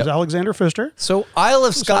of, his name's Yep. Alexander Pfister. so. Isle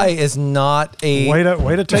of Skye is not a.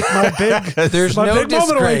 Way to take my big. There's my no big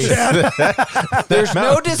moment away, disgrace. Chad. There's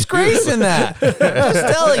no disgrace in that.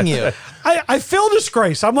 Just telling you. I feel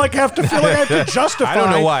disgrace. I'm like have to feel like I have to justify. I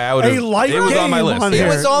don't know why. I would've- a light it was game on my list. on It here,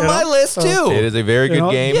 was on you my know? list it too. is a very You good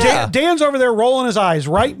know? game. Yeah. Dan's over there rolling his eyes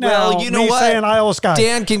right now. Well, you know me what? saying Isle of Skye.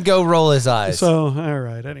 Dan can go roll his eyes. So all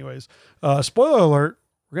right. Anyways, spoiler alert: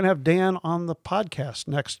 we're gonna have Dan on the podcast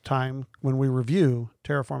next time when we review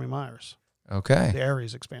Terraforming Mars, Okay. the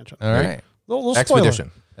Ares expansion. All right. Little spoiler.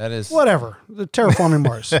 Expedition. That is. Whatever, the Terraforming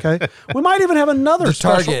Mars. Okay, we might even have another The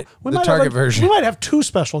special. target- We the might target have version. We might have 2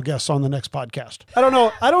 special guests on the next podcast. I don't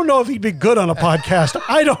know. I don't know if he'd be good on a podcast.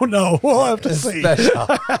 I don't know. We'll have to see. Special.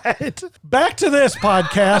 Right. Back to this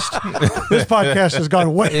podcast. This podcast has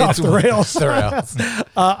gone way off the rails. The rails.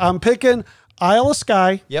 I'm picking Isle of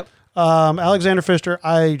Skye. Yep. Alexander Pfister.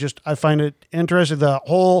 I find it interesting. The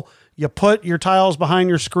whole you put your tiles behind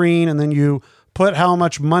your screen and then you put how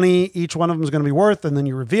much money each one of them is going to be worth, and then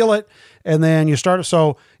you reveal it, and then you start.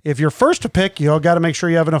 So if you're first to pick, you got to make sure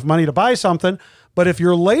you have enough money to buy something. But if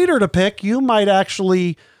you're later to pick, you might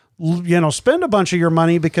actually, spend a bunch of your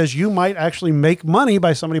money because you might actually make money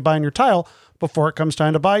by somebody buying your tile before it comes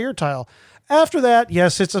time to buy your tile. After that,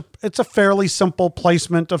 yes, it's a fairly simple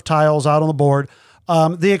placement of tiles out on the board.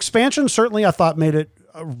 The expansion certainly I thought made it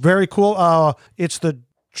very cool. It's the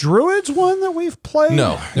Druids one that we've played?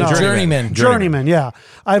 No. Journeyman. Journeyman, yeah.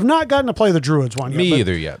 I've not gotten to play the Druids one yet. Me but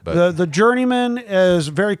either yet, but the Journeyman is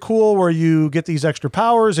very cool where you get these extra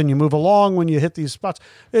powers and you move along when you hit these spots.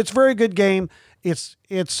 It's a very good game. It's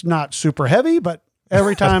not super heavy, but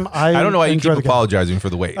every time I I don't know why you enjoy keep the game. apologizing for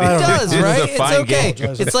the wait. It does, This is right? a It's fine okay.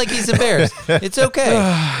 game. It's like he's embarrassed. It's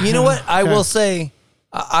okay. You know what? I will say,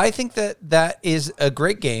 I think that is a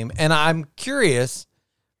great game, and I'm curious.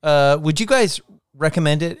 Would you guys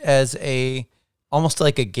recommend it as almost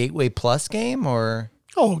like a Gateway Plus game, or?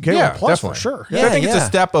 Oh, Gateway Yeah, Plus definitely. for sure. Yeah. I think it's a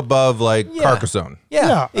step above like Carcassonne.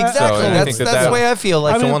 Yeah, Yeah, exactly. So I that's think the that- way I feel.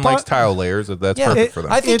 Like I mean, Someone part- likes tile layers, that's Yeah, perfect for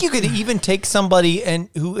them. I think you could even take somebody and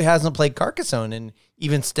who hasn't played Carcassonne and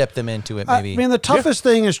even step them into it. Maybe. I mean, the toughest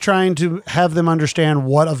thing is trying to have them understand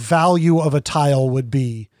what a value of a tile would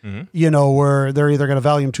be. Where they're either going to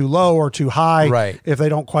value them too low or too high. Right. If they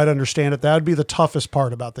don't quite understand it, that would be the toughest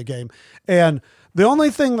part about the game. And the only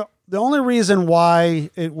reason why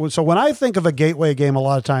it was, so when I think of a gateway game, a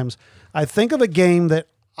lot of times I think of a game that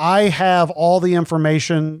I have all the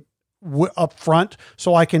information up front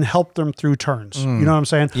so I can help them through turns. You know what I'm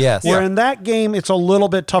saying? Yes. Where Yeah. in that game, it's a little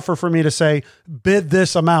bit tougher for me to say bid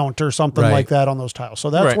this amount or something Right. like that on those tiles. So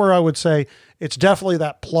that's Right. where I would say it's definitely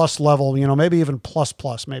that plus level, maybe even plus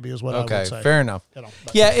maybe is what I Okay, would say. fair enough. But-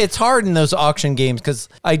 Yeah, it's hard in those auction games because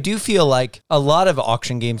I do feel like a lot of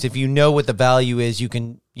auction games, if you know what the value is, you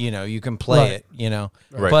can play Right. it,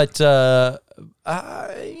 Right. But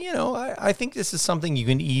I think this is something you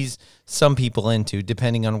can ease some people into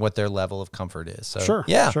depending on what their level of comfort is. So Sure,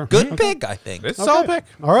 yeah, sure. good pick, I think. It's a solid pick.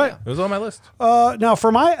 All right. It was on my list. Now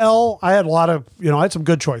for my L, I had a lot of, I had some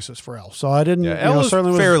good choices for L. So I didn't, L was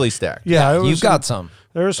certainly fairly stacked. Yeah. it You've was got some.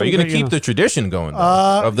 There was Are some you going good, to keep the tradition going though,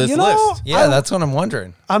 of this list? Yeah, that's what I'm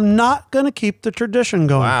wondering. I'm not going to keep the tradition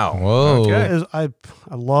going. Wow. Whoa. Okay. I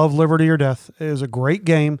love Liberty or Death. It is a great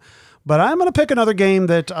game, but I'm going to pick another game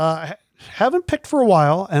that I haven't picked for a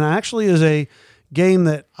while, and actually is a game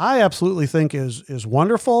that I absolutely think is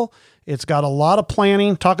wonderful. It's got a lot of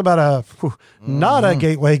planning. Talk about not a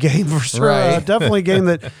gateway game for sure. Right. Definitely a game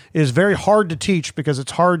that is very hard to teach because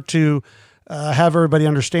it's hard to have everybody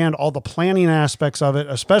understand all the planning aspects of it,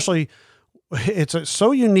 especially it's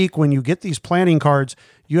so unique when you get these planning cards.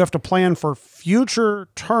 You have to plan for future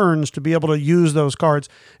turns to be able to use those cards.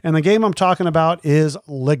 And the game I'm talking about is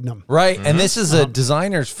Lignum. Right, and this is a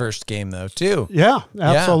designer's first game though, too. Yeah,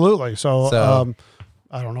 absolutely. So, So-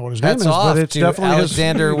 I don't know what his name That's is, off but it's to definitely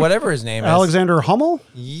Alexander, whatever his name is. Alexander Hummel.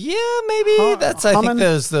 Yeah, maybe that's. I think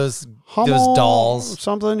Hummin- those Hummel dolls,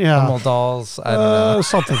 something. Yeah. Hummel dolls. I don't know.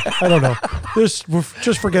 Something. I don't know.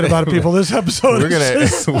 Just forget about it, people. This episode. We're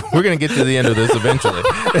is gonna we're gonna get to the end of this eventually.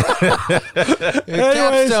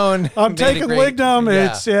 Anyways, Capstone. I'm made a taking great- Lignum.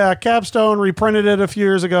 yeah. It's Capstone reprinted it a few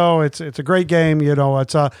years ago. It's a great game.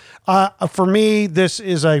 It's for me, this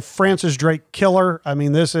is a Francis Drake killer. I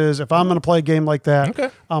mean, this is, if I'm going to play a game like that, Okay.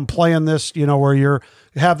 I'm playing this. Where you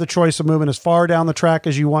have the choice of moving as far down the track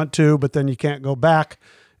as you want to, but then you can't go back.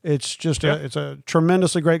 It's just it's a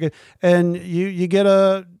tremendously great game, and you get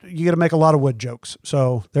to make a lot of wood jokes.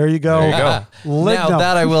 So there you go. There you go. Now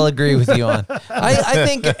that I will agree with you on. I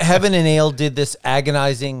think Heaven and Ale did this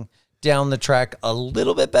agonizing down the track a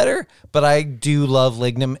little bit better, but I do love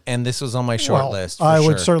Lignum, and this was on my short list. I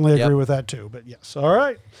would certainly agree with that too. But yes, all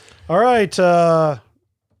right.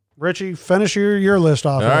 Richie, finish your list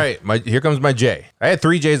off. All right, here comes my J. I had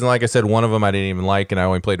 3 J's, and like I said, one of them I didn't even like, and I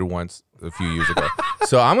only played it once a few years ago.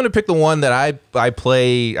 So I'm going to pick the one that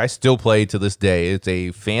I still play to this day. It's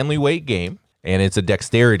a family weight game, and it's a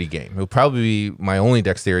dexterity game. It'll probably be my only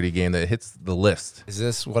dexterity game that hits the list. Is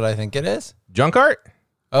this what I think it is? Junk Art?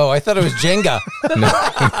 Oh, I thought it was Jenga.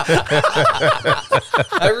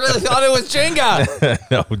 I really thought it was Jenga.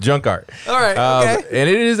 No, Junk Art. All right, okay. And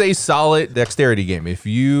it is a solid dexterity game. If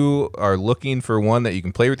you are looking for one that you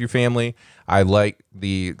can play with your family, I like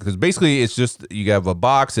because basically it's just you have a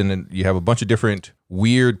box and then you have a bunch of different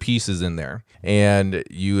weird pieces in there. And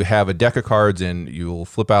you have a deck of cards and you'll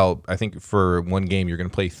flip out, I think for one game, you're going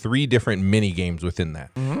to play 3 different mini games within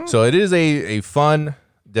that. Mm-hmm. So it is a fun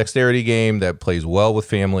dexterity game that plays well with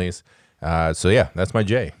families. So yeah, that's my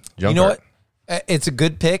J. You know what? It's a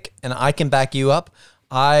good pick, and I can back you up.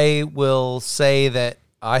 I will say that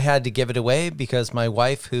I had to give it away because my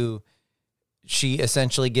wife, she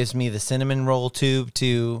essentially gives me the cinnamon roll tube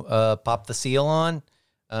to pop the seal on.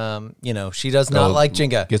 She does not like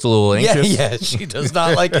Jenga. Gets a little anxious. Yeah, she does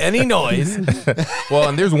not like any noise. Well,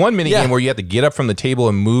 and there's one mini game where you have to get up from the table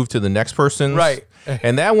and move to the next person's. Right.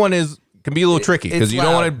 And that one can be a little tricky because you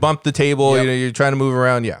don't want to bump the table. Yep. You're trying to move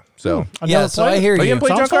around. Yeah. So so I hear you. You play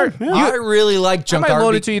Junk Art? Yeah. I really like Junk Art. I might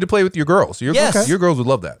loan it to you to play with your girls. Your girls would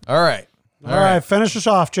love that. All right. All right. Finish us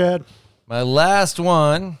off, Chad. My last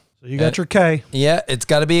one. So you got your K. Yeah, it's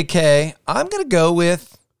got to be a K. I'm going to go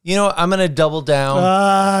with, I'm going to double down.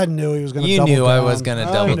 I knew he was going to double down. You knew I was going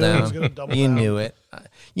to double down. You knew it.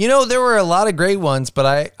 There were a lot of great ones,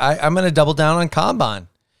 but I'm going to double down on Kanban.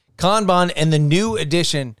 Kanban and the new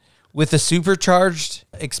edition with the supercharged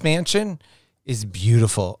expansion is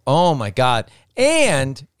beautiful. Oh my God.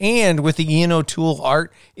 And with the Ian O'Toole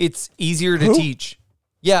art, it's easier to teach.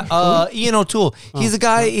 Yeah, Ian O'Toole. He's a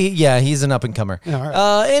guy. He's an up and comer. Yeah,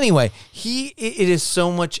 right. Anyway, it is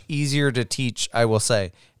so much easier to teach, I will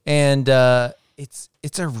say. And it's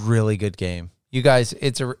a really good game. You guys,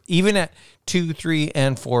 even at 2, 3,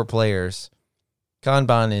 and 4 players,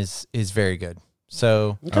 Kanban is very good.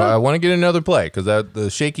 So I want to get another play because the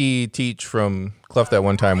shaky teach from Clef that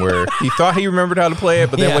one time where he thought he remembered how to play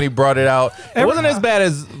it, but then when he brought it out, it wasn't as bad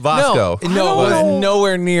as Vasco. No, it was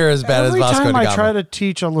nowhere near as bad as Vasco. Every time I try to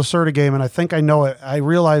teach a Lacerda game and I think I know it, I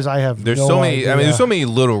realize I have there's no so many. idea. I mean, there's so many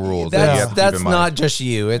little rules. That's not just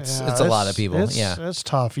you. It's a lot of people. It's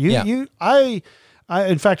tough. I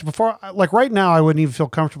in fact before right now I wouldn't even feel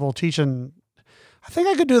comfortable teaching. I think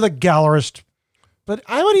I could do the Gallerist. But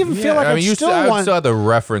I would even feel like I still have to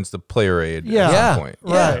reference the player aid at some point.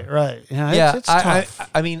 Right. Yeah, it's tough.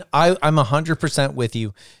 I'm 100% with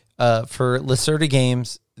you. For Lacerda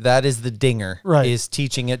games, that is the dinger, is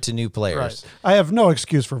teaching it to new players. Right. I have no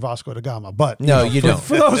excuse for Vasco da Gama, but you don't.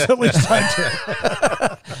 For those at least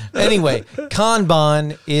I do. Anyway,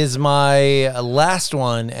 Kanban is my last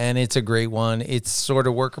one, and it's a great one. It's sort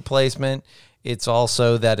of worker placement. It's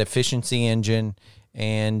also that efficiency engine.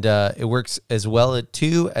 And it works as well at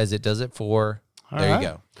 2 as it does at 4. There you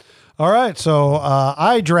go. All right. So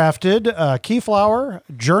I drafted Keyflower,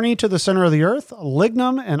 Journey to the Center of the Earth,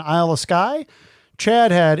 Lignum, and Isle of Skye.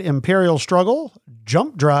 Chad had Imperial Struggle,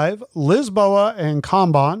 Jump Drive, Lisboa, and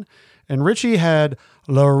Kanban. And Richie had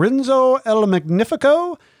Lorenzo El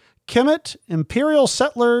Magnifico, Kemet, Imperial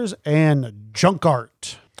Settlers, and Junk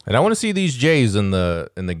Art. And I want to see these J's in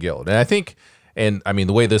the guild. And I think... And I mean,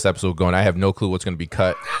 the way this episode is going, I have no clue what's going to be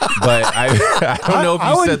cut. But I don't know if you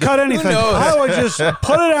I wouldn't cut anything. I would just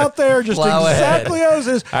put it out there, just Plow exactly as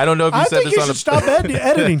is. I don't know if you said this on the. Stop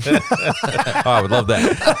editing. I would love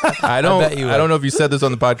that. I don't know if you said this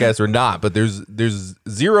on the podcast or not, but there's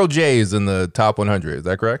 0 J's in the top 100. Is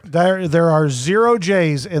that correct? There are 0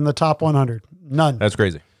 J's in the top 100. None. That's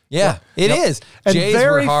crazy. Yeah, it is. And J's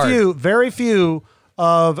very few.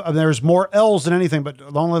 There's more L's than anything, but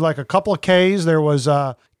only like a couple of K's. There was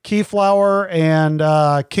Keyflower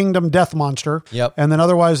and Kingdom Death Monster. Yep. And then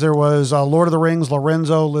otherwise there was Lord of the Rings,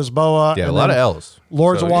 Lorenzo, Lisboa. Yeah, a lot of L's.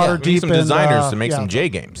 Lords of Waterdeep. We need some designers to make some J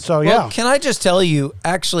games. So Well, can I just tell you,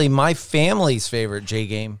 actually, my family's favorite J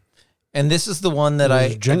game, and this is the one that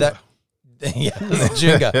Jenga.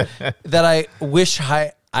 Jenga, that I wish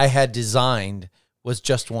I had designed was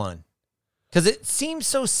Just One. Because it seems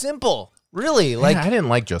so simple. Really? Like Like, I didn't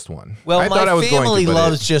like Just One. well, I thought I my was going family to, but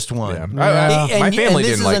loves Just One. Yeah. And, My family and this didn't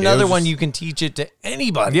is like it. It another was one just- you can teach it to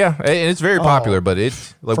anybody. Yeah, and it's very popular, but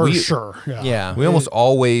it's like For we sure. Yeah. Yeah. we almost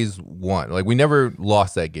always won. Like we never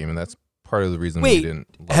lost that game, and that's part of the reason we Wait, didn't.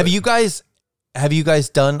 Love have it. you guys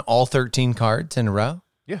done all 13 cards in a row?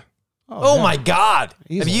 Yeah, Oh, yeah. my God.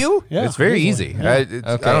 Easily. Have you? Yeah. it's very easily. easy. Yeah. It's,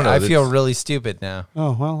 Okay. I don't know. I feel it's- really stupid now.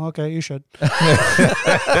 Oh, well, okay. You should.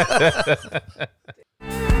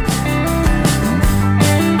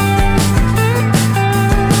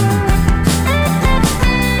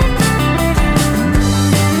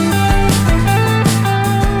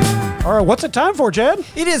 All right. What's it time for, Chad?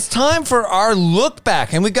 It is time for our look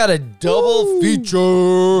back, and we got a double feature.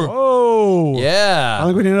 Oh. I Yeah.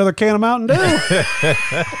 think we need another can of Mountain Dew.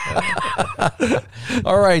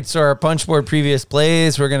 All right. So our punchboard previous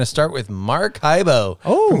plays, we're going to start with Mark Hybo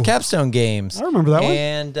Oh. from Capstone Games. I remember that one.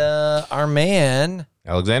 And our man,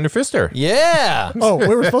 Alexander Pfister. yeah. Oh, we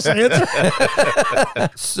were supposed to answer?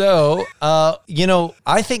 So, I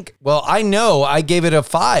know I gave it a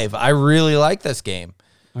 5. I really like this game.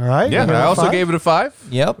 All right. Yeah, I also gave it a 5.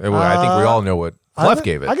 Yep. And I think we all know what Clef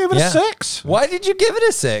gave it. I gave it Yeah. a 6. Why did you give it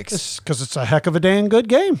a 6? Because it's a heck of a dang good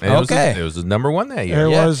game. And Okay. it was the number 1 that year.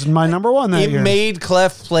 It Yeah. was my number one that It year. made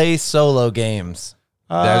Clef play solo games,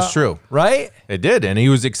 That's true. right? It did, and he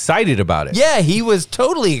was excited about it. Yeah, he was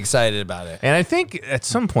totally excited about it. And I think at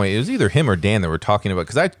some point it was either him or Dan that were talking about,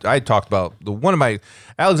 because I talked about one of my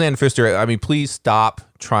Alexander Pfister. I mean, please stop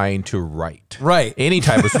trying to write Right. any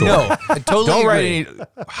type of story. No, I totally Don't write agree.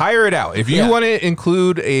 any. Hire it out. If you Yeah. want to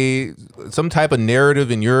include some type of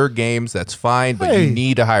narrative in your games, that's fine. But Hey. you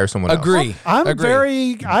need to hire someone else. Agree.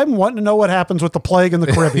 I'm wanting to know what happens with the plague in the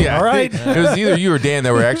Caribbean. Yeah, All right. It was either you or Dan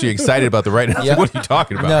that were actually excited about the writing. Yep. What are you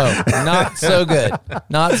talking about? No, not so good.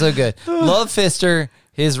 Not so good. Love Pfister.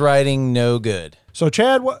 His writing, no good. So,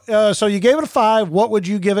 Chad, so you gave it a 5. What would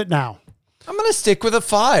you give it now? I'm going to stick with a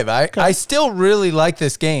 5. I still really like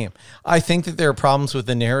this game. I think that there are problems with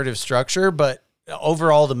the narrative structure, but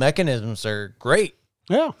overall the mechanisms are great.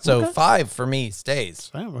 Yeah. So okay. 5 for me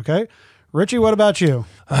stays. Okay. Richie, what about you?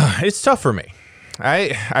 It's tough for me.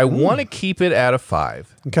 I want to keep it at a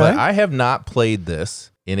 5, Okay. but I have not played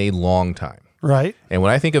this in a long time. Right. And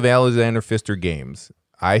when I think of Alexander Pfister games,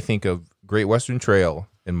 I think of Great Western Trail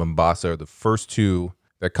and Mombasa are the first two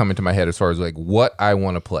that come into my head as far as like what I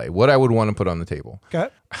want to play, what I would want to put on the table. Okay.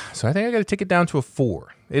 So I think I got to take it down to a 4.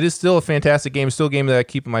 It is still a fantastic game, still a game that I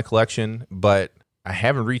keep in my collection, but I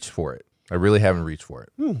haven't reached for it. I really haven't reached for it.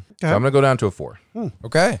 So I'm going to go down to a 4.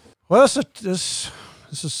 Okay. Well, this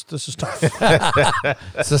is tough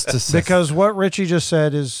It's just because what Richie just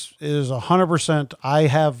said is 100%. I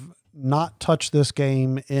have not touched this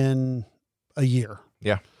game in a year.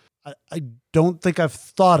 Yeah. I don't think I've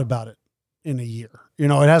thought about it in a year. You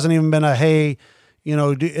know, it hasn't even been a, hey, you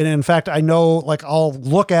know, and in fact, I know, like, I'll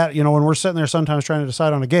look at, you know, when we're sitting there sometimes trying to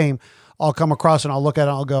decide on a game, I'll come across and I'll look at it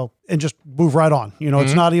and I'll go and just move right on. You know,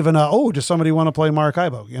 it's not even does somebody want to play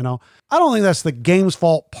Maracaibo? You know, I don't think that's the game's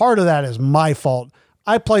fault. Part of that is my fault.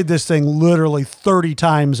 I played this thing literally 30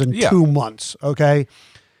 times in 2 months. Okay.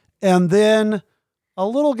 And then a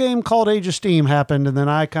little game called Age of Steam happened. And then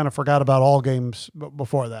I kind of forgot about all games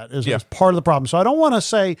before that is part of the problem. So I don't want to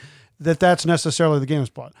say that that's necessarily the game's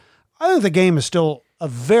fault. I think the game is still a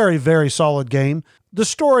very, very solid game. The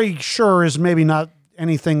story sure is maybe not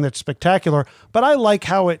anything that's spectacular, but I like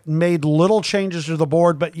how it made little changes to the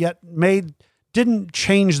board, but yet didn't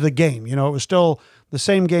change the game. You know, it was still the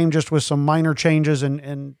same game, just with some minor changes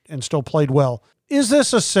and still played well. Is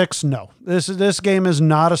this a 6? No, this game is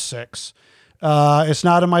not a 6. It's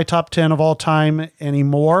not in my top 10 of all time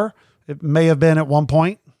anymore. It may have been at one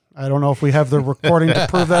point. I don't know if we have the recording to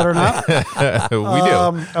prove that or not. We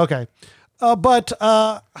do. Okay. But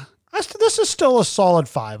this is still a solid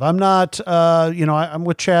 5. I'm not, I'm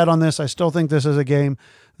with Chad on this. I still think this is a game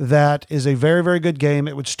that is a very, very good game.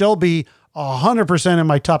 It would still be 100% in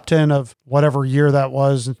my top 10 of whatever year that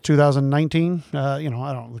was, 2019. I don't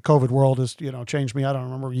know. The COVID world has, changed me. I don't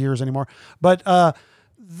remember years anymore. But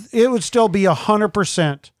it would still be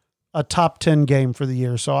 100% a top 10 game for the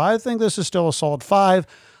year. So I think this is still a solid 5.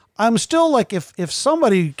 I'm still like, if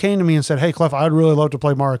somebody came to me and said, hey, Clef, I'd really love to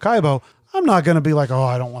play Maracaibo, I'm not going to be like, oh,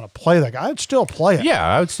 I don't want to play that guy. I'd still play it. Yeah,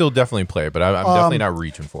 I would still definitely play it, but I'm definitely not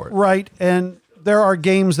reaching for it. Right. And there are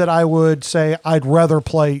games that I would say I'd rather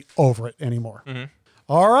play over it anymore. Mm-hmm.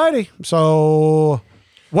 All righty. So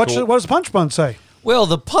what does Punch Bunch say? Well,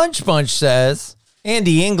 the Punch Bunch says,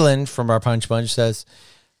 Andy England from our Punch Bunch says,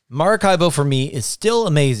 Maracaibo for me is still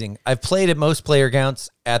amazing. I've played at most player counts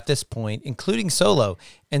at this point, including solo,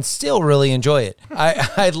 and still really enjoy it.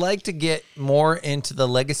 I'd like to get more into the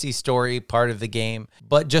legacy story part of the game,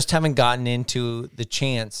 but just haven't gotten into the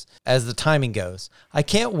chance as the timing goes. I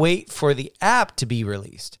can't wait for the app to be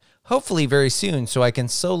released, hopefully very soon, so I can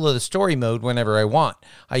solo the story mode whenever I want.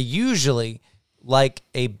 I usually like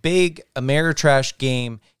a big Ameritrash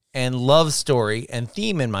game and love story and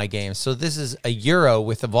theme in my games. So this is a Euro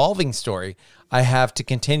with evolving story I have to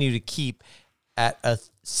continue to keep at a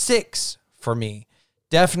 6 for me.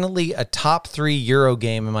 Definitely a top 3 Euro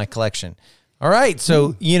game in my collection. All right.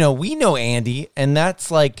 So, we know Andy, and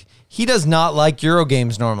that's like, he does not like Euro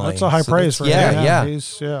games normally. That's a high praise for him. Yeah.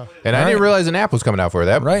 And I didn't realize an app was coming out for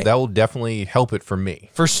that. Right. That will definitely help it for me.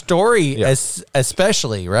 For story,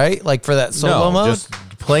 especially, right? Like for that solo mode? Just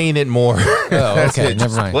playing it more. Oh, okay.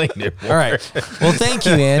 Never mind. Playing it more. All right. Well, thank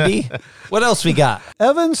you, Andy. What else we got?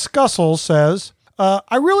 Evan Scussel says,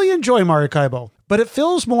 I really enjoy Maracaibo, but it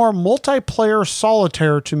feels more multiplayer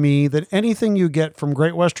solitaire to me than anything you get from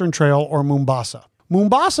Great Western Trail or Mombasa.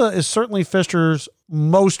 Mombasa is certainly Pfister's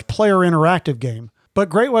most player interactive game, but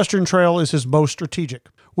Great Western Trail is his most strategic,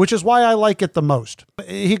 which is why I like it the most.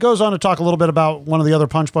 He goes on to talk a little bit about one of the other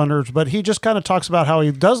Punch Bunders, but he just kind of talks about how he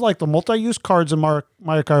does like the multi-use cards in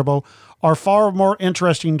Maracaibo are far more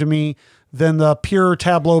interesting to me than the pure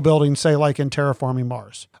tableau building, say, like in Terraforming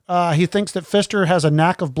Mars. He thinks that Pfister has a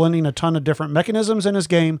knack of blending a ton of different mechanisms in his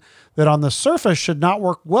game that on the surface should not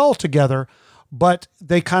work well together, but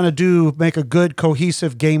they kind of do make a good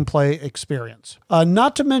cohesive gameplay experience.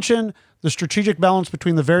 Not to mention the strategic balance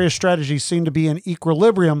between the various strategies seem to be in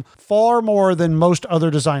equilibrium far more than most other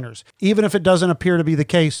designers, even if it doesn't appear to be the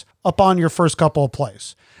case upon your first couple of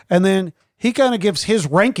plays. And then he kind of gives his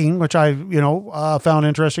ranking, which I, found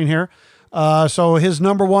interesting here. So his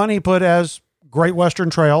number 1 he put as Great Western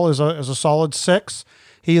Trail as a solid 6.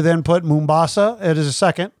 He then put Mombasa as a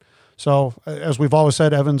second. So, as we've always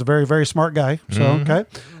said, Evan's a very, very smart guy. So, okay.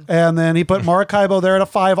 And then he put Maracaibo there at a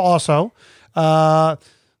 5 also. Then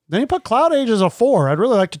he put Cloud Age as a 4. I'd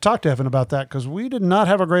really like to talk to Evan about that because we did not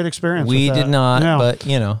have a great experience with that. We did not, but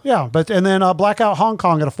Yeah, and then Blackout Hong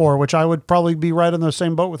Kong at a 4, which I would probably be right in the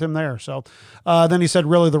same boat with him there. So then he said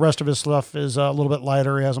really the rest of his stuff is a little bit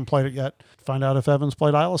lighter. He hasn't played it yet. Find out if Evan's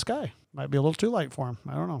played Isle of Skye. Might be a little too light for him.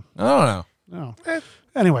 I don't know. No.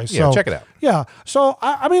 Anyway, so check it out. Yeah. So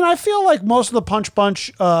I feel like most of the Punch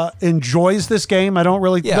Bunch enjoys this game. I don't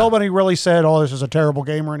really. Nobody really said, "Oh, this is a terrible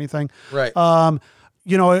game" or anything. Right.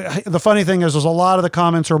 The funny thing is a lot of the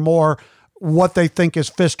comments are more what they think is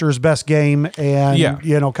Pfister's best game,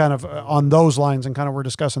 and kind of on those lines, and kind of we're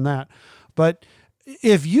discussing that. But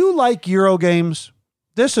if you like Euro games,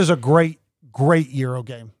 this is a great Euro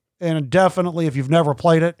game, and definitely if you've never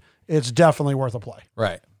played it, it's definitely worth a play.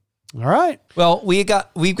 Right. All right. Well, we've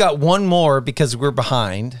got one more because we're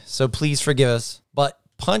behind, so please forgive us. But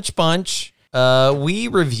Punch Bunch, we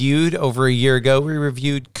reviewed over a year ago. We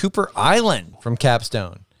reviewed Cooper Island from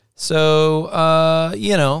Capstone. So,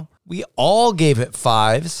 we all gave it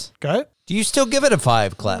 5s. Okay. Do you still give it a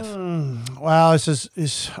 5, Clef? Wow, this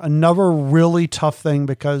is another really tough thing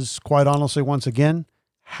because, quite honestly, once again,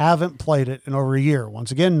 haven't played it in over a year.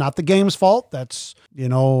 Once again, not the game's fault. That's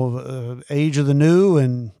age of the new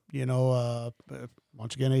and.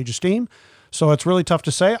 Once again, Age of Steam. So it's really tough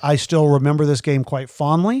to say. I still remember this game quite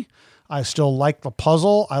fondly. I still like the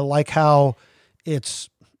puzzle. I like how it's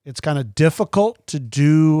kind of difficult to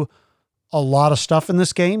do a lot of stuff in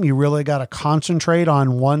this game. You really got to concentrate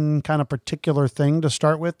on one kind of particular thing to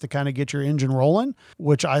start with to kind of get your engine rolling,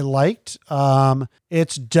 which I liked.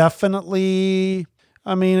 It's definitely...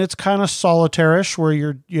 it's kind of solitaire-ish where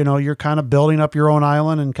you're kind of building up your own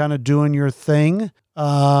island and kind of doing your thing.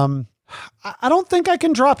 I don't think I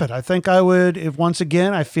can drop it. I think I would, if once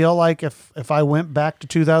again, I feel like if I went back to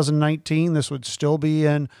 2019, this would still be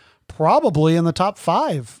probably in the top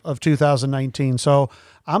 5 of 2019. So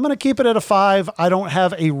I'm going to keep it at a 5. I don't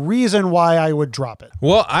have a reason why I would drop it.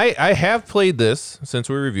 Well, I have played this since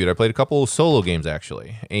we reviewed. I played a couple of solo games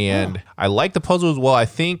actually, and I like the puzzle as well. I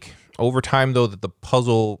think over time though that the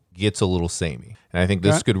puzzle gets a little samey. And I think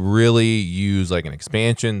this could really use like an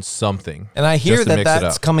expansion, something. And I hear that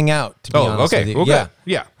that's coming out, to be honest with you. Okay.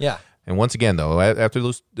 Yeah. And once again, though, after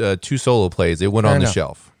those 2 solo plays, it went on the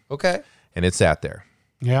shelf. Okay. And it sat there.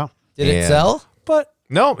 Yeah. Did it sell? But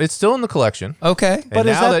no, it's still in the collection. Okay. But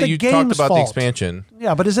is now that the you game's talked about fault? the expansion.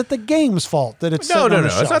 Yeah, but is it the game's fault that it's No. sitting on the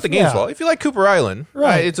It's shelf? not the game's fault. If you like Cooper Island,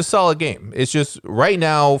 Right. it's a solid game. It's just right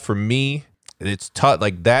now for me, it's tough.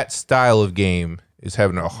 Like that style of game is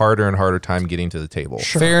having a harder and harder time getting to the table.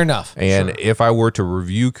 Fair enough. And if I were to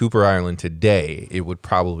review Cooper Island today, it would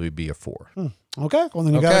probably be a 4. Okay. Well,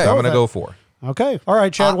 then you Okay. got to go. I'm going to with go it. 4. Okay. All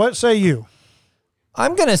right, Chad. What say you?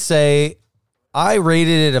 I'm going to say I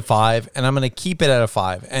rated it a 5, and I'm going to keep it at a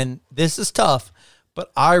 5. And this is tough,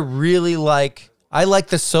 but I really like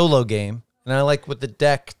the solo game, and I like what the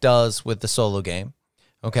deck does with the solo game.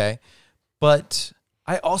 Okay. But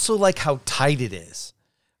I also like how tight it is.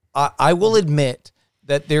 I will admit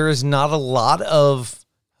that there is not a lot of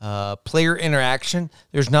player interaction.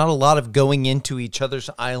 There's not a lot of going into each other's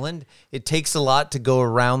island. It takes a lot to go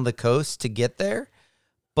around the coast to get there,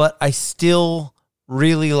 but I still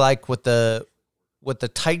really like what the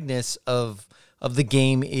tightness of the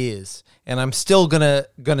game is, and I'm still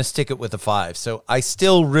gonna stick it with a 5. So I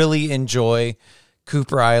still really enjoy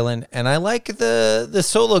Cooper Island, and I like the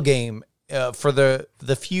solo game for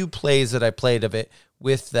the few plays that I played of it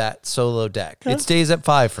with that solo deck. Okay. It stays at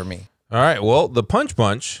 5 for me. All right. Well, the Punch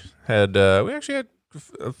Bunch had, we actually had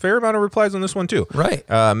a fair amount of replies on this one too. Right.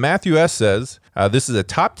 Matthew S. says, this is a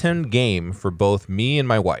top 10 game for both me and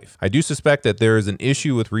my wife. I do suspect that there is an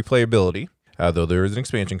issue with replayability, though there is an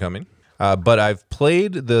expansion coming. But I've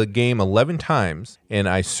played the game 11 times, and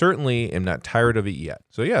I certainly am not tired of it yet.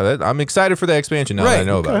 So yeah, I'm excited for that expansion now that I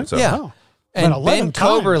know about it. So. Yeah. Wow. And Man, 11 Ben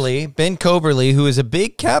times. Coberly, who is a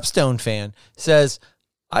big Capstone fan, says,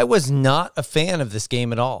 I was not a fan of this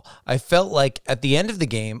game at all. I felt like at the end of the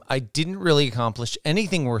game, I didn't really accomplish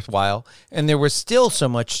anything worthwhile, and there was still so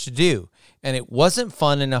much to do. And it wasn't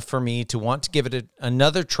fun enough for me to want to give it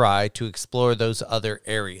another try to explore those other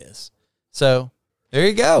areas. So there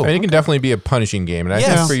you go. I mean, it can definitely be a punishing game. And I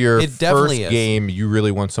Yes, think for your it definitely first is. game, you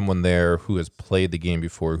really want someone there who has played the game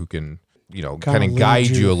before, who can, kind Kinda of lead guide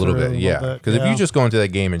you you a little through bit. a little Yeah. bit, Because if yeah. you just go into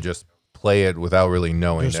that game and just play it without really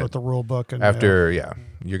knowing Just that, with the rule book. And after,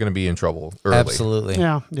 you're going to be in trouble early. Absolutely.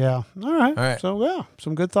 Yeah. All right. All right. So, yeah,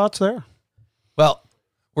 some good thoughts there. Well,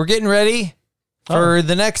 we're getting ready for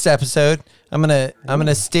the next episode. I'm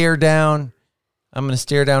gonna stare down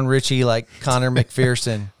Richie like Connor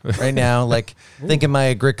McPherson right now, like thinking my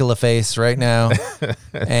Agricola face right now.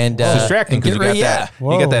 And It's distracting and because get you got ready. that.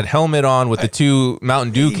 You got that helmet on with the 2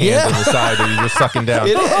 Mountain Dew cans Yeah. on the side that you're just sucking down.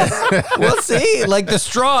 It is. Well, see, like the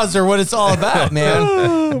straws are what it's all about,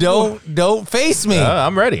 man. Don't face me.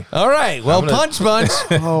 I'm ready. All right. Well, Punch Bunch,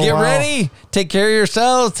 get wow. ready. Take care of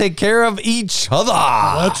yourselves. Take care of each other.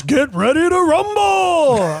 Let's get ready to rumble.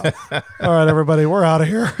 All right, everybody, we're out of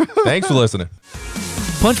here. Thanks for listening.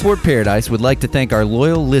 Punchboard Paradise would like to thank our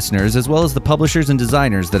loyal listeners as well as the publishers and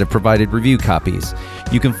designers that have provided review copies.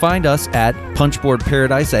 You can find us at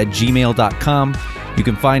punchboardparadise@gmail.com. You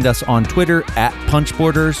can find us on Twitter at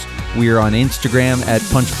Punchboarders. We are on Instagram at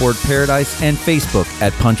Punchboard Paradise and Facebook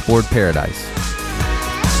at Punchboard Paradise.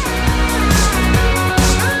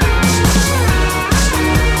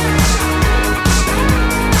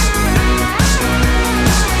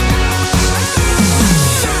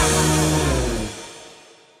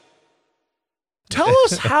 Tell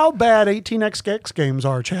us how bad 18xx games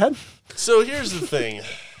are, Chad. So here's the thing.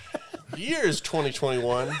 The year is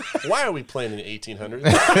 2021. Why are we playing in the 1800s?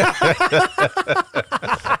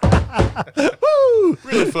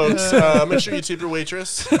 Really, folks, make sure you tip your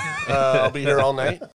waitress. I'll be here all night.